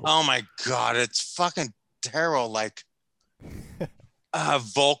Warfield? Oh my god, it's fucking terrible. Like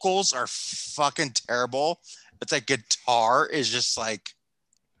vocals are fucking terrible. It's like guitar is just like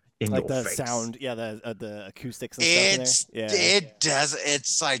In Like your the face. sound, yeah, the acoustics and it's stuff in there. Yeah. it does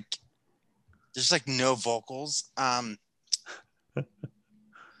it's like there's like no vocals.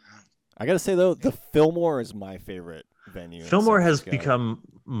 I gotta say though, the Fillmore is my favorite venue. in Fillmore San has Francisco. become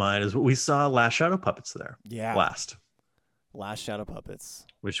mine. As we saw Last Shadow Puppets there last, Last Shadow Puppets.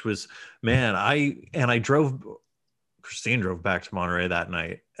 which was man. I drove. Christine drove back to Monterey that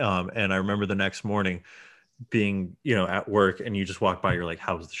night, and I remember the next morning being at work, and you just walk by. You're like,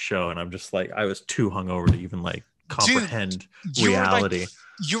 "How was the show?" And I'm just like, I was too hungover to even like comprehend you were like- reality.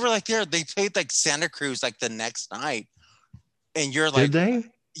 You were like there, they played like Santa Cruz like the next night. And you're like, Did they?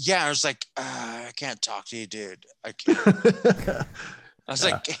 yeah, I was like, I can't talk to you, dude. I can't. I was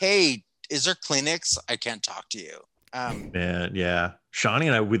like, hey, is there Kleenex? I can't talk to you. Man, yeah. Shawnee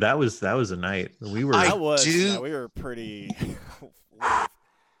and I, that was a night. We were. We were pretty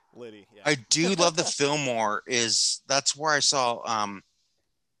litty. Yeah. I do love the Fillmore. That's where I saw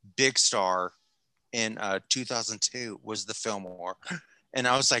Big Star in 2002 was the Fillmore, and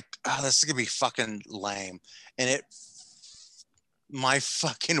I was like, oh, this is gonna be fucking lame, and my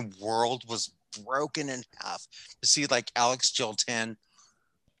fucking world was broken in half to see like Alex Chilton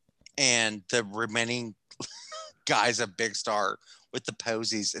and the remaining guys at Big Star with the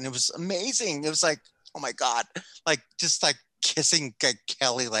posies, and it was amazing. It was like, oh my god, like just like kissing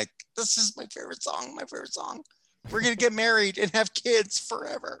Kelly, like this is my favorite song. We're gonna get married and have kids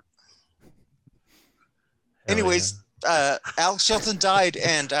forever. Hell Anyways, Alex Shelton died,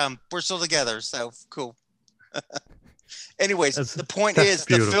 and we're still together, so cool. Anyways, the point that's is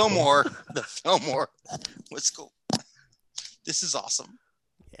beautiful. the Fillmore was cool. This is awesome.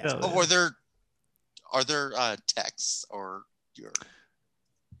 Yeah. Oh, are there texts or your?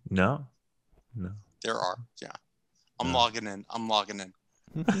 No. There are. Yeah, I'm No. logging in.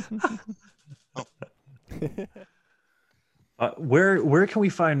 Where can we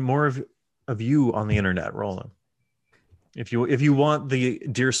find more of you on the internet, Roland? If you want the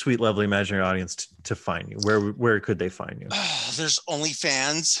dear, sweet, lovely, imaginary audience to find you, where could they find you? There's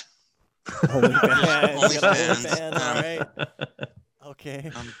OnlyFans. OnlyFans. OnlyFans. All right.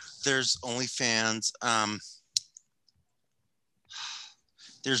 Okay. There's OnlyFans.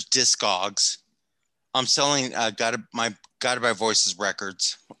 There's Discogs. I'm selling Guided by Voices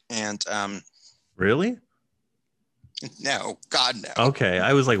records, and Really? no, God no. Okay,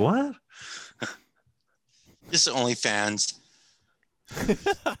 I was like, what? Just OnlyFans.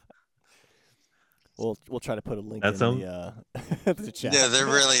 We'll try to put a link That's in the The chat. No, there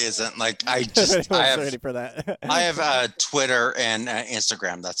really isn't. Like I ready for that. I have Twitter and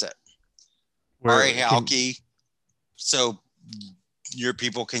Instagram. That's it. Where Ari can- Halke. So your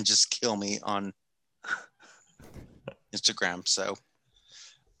people can just kill me on Instagram. So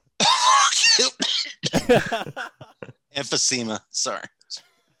emphysema. Sorry.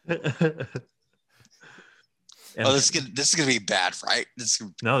 And- Oh, this is gonna be bad, right?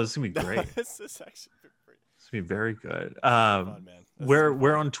 no, this is gonna be great. This is actually pretty It's gonna be very good. fun, man. This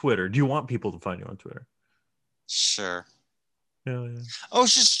Where on Twitter? Do you want people to find you on Twitter? Sure. Yeah, yeah. Oh,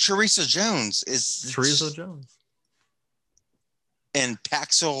 it's just Teresa Jones. Is Teresa Jones. and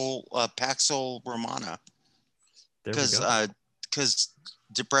Paxil Romana. There we go. Because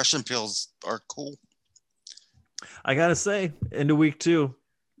depression pills are cool. I gotta say, into week 2,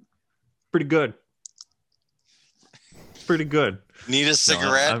 pretty good. Pretty good. Need a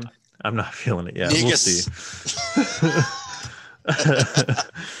cigarette? No, I'm not feeling it yet. Need We'll a see.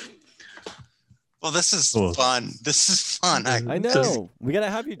 Well, this is Cool. fun. This is fun. I know. We gotta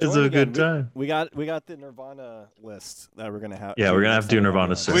have you join It's a again. good time. We got the Nirvana list that we're gonna have. Yeah, we're gonna have to do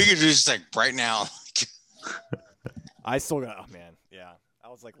Nirvana soon. soon. We could do just like right now. I still got. Oh man, yeah. I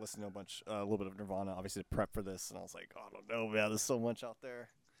was like listening to a little bit of Nirvana, obviously to prep for this, and I was like, oh, I don't know, man. There's so much out there.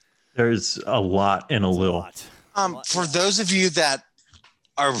 There's a lot in a There's little. lot. For those of you that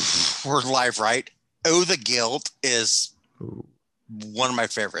we're live, right? Oh, the Guilt is Ooh. one of my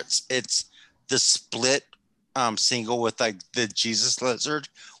favorites. It's the split single with like the Jesus Lizard,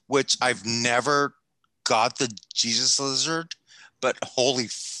 which I've never got the Jesus Lizard, but holy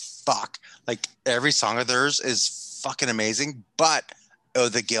fuck. Like every song of theirs is fucking amazing. But Oh,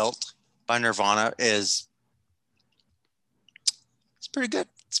 the Guilt by Nirvana it's pretty good.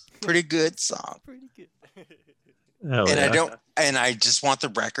 It's a pretty good song. Pretty good. Hell And yeah. I just want the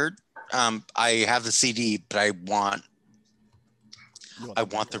record. I have the CD, but I want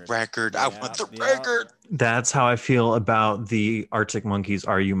the record. I want the Yeah. record. That's how I feel about the Arctic Monkeys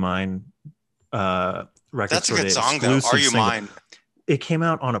 "Are You Mine" record. That's a store, good the song, though. exclusive Are You single. Mine? It came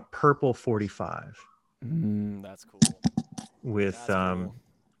out on a purple 45 That's cool. with That's cool.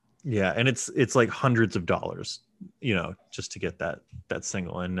 yeah, and it's like hundreds of dollars, just to get that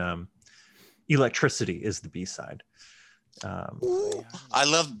single. And Electricity is the B-side. Ooh, I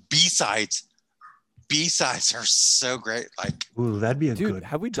love B-sides. B-sides are so great. Like Ooh, that'd be a Dude, good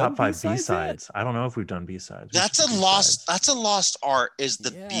have we done top 5 B-sides yet? B-sides. I don't know if we've done B-sides. We that's should a do lost. B-sides. That's a lost art. Is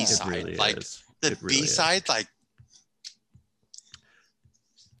the Yeah. It It B-side really like is. the It really is. B-side? Like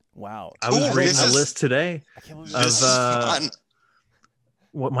Wow. I was Ooh, reading this the is- list today. I can't believe Of, this is fun.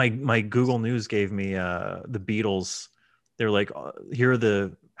 What my Google News gave me, the Beatles. They're like, here are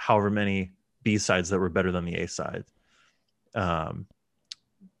the however many B-sides that were better than the A-side.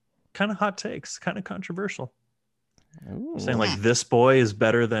 Kind of hot takes, kind of controversial. Ooh. Saying like This Boy is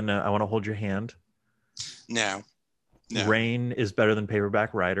better than I Want to Hold Your Hand. No. Rain is better than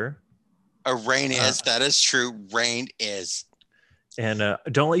Paperback Writer. Rain is. That is true. Rain is. And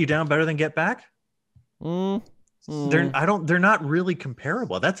Don't Let You Down better than Get Back. They're not really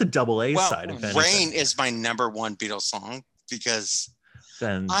comparable. That's a double A Well, side. If anything. Rain is my number one Beatles song because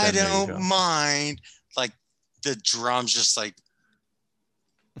Then I there you go. don't mind. Like the drums just like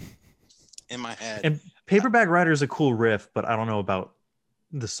in my head. And Paperback Writer is a cool riff, but I don't know about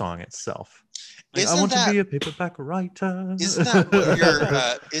the song itself. Like, I Isn't want that- to be a paperback writer. Isn't that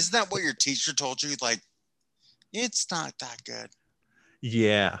what isn't that what your teacher told you? Like, it's not that good.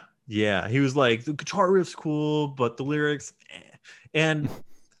 Yeah. He was like, the guitar riff's cool, but the lyrics, eh. And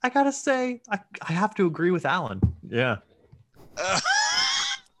I gotta say, I have to agree with Alan. Yeah. Oh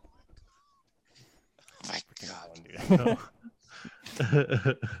my God.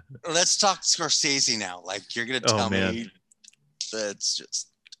 Let's talk Scorsese now. Like, you're gonna Oh, tell man. me that's just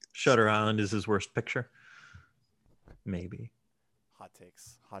Shutter Island is his worst picture. Maybe. Hot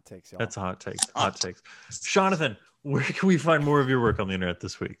takes, y'all. That's a hot take. Hot takes. Jonathan, where can we find more of your work on the internet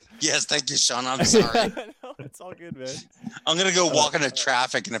this week? yes. Thank you, Sean. I'm sorry. No, it's all good, man. I'm gonna go walk into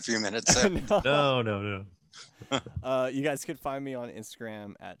traffic in a few minutes. So. No. You guys could find me on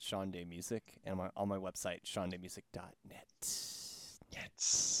Instagram at Sean Day Music and on my website, seandaymusic.net.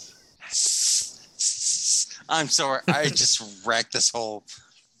 I'm sorry. I just wrecked this whole.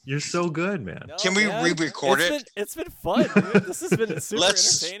 You're so good, man. No, Can we man, re-record It's been fun, dude. This has been super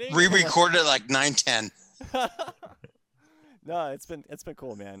Let's entertaining. re-record it like 9:10. No, it's been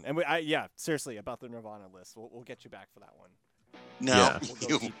cool, man. And seriously, about the Nirvana list, we'll get you back for that one. No,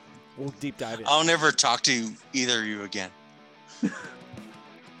 Yeah. We'll deep dive in. I'll never talk to either of you again.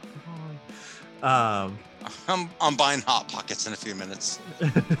 I'm buying Hot Pockets in a few minutes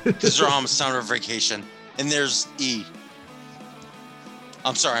because they're on summer vacation. And there's E.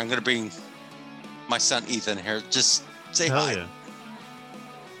 I'm sorry. I'm gonna bring my son Ethan here. Just say Hell hi. yeah.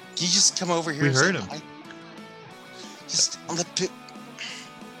 Can you just come over here? We and heard say him. hi? Just on the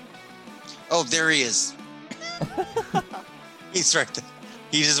Oh, there he is. He's right there.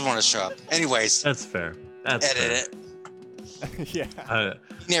 He doesn't want to show up. Anyways, That's fair. That's fair. edit it. Yeah.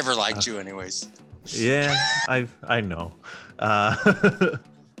 He never liked you, anyways. Yeah, I know. Oh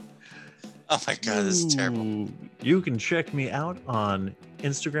my god, this is terrible. You can check me out on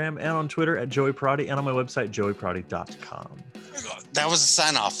Instagram and on Twitter at Joey Prodi and on my website joeyprodi.com. That was a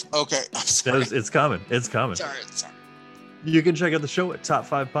sign off. Okay, I'm sorry. It's coming. It's coming. Sorry. You can check out the show at Top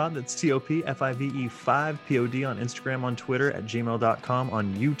 5 Pod. That's TOPFIVE 5 POD on Instagram, on Twitter, at gmail.com,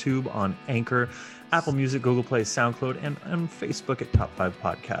 on YouTube, on Anchor, Apple Music, Google Play, SoundCloud, and on Facebook at Top 5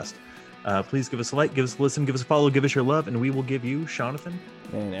 Podcast. Please give us a like, give us a listen, give us a follow, give us your love, and we will give you, Jonathan.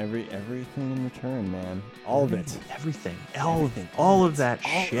 Man, everything in return, man. All of it. Everything. Everything. All of that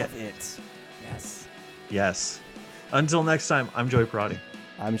All shit. of it. Yes. Yes. Until next time, I'm Joey Prodi.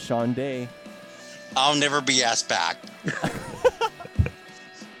 I'm Sean Day. I'll never be asked back.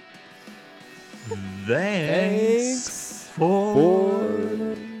 Thanks for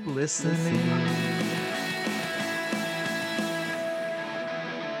listening.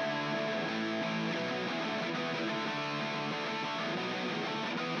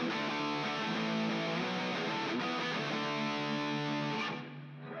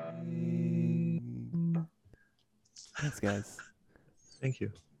 Thanks, guys. Thank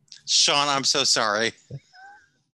you. Sean, I'm so sorry.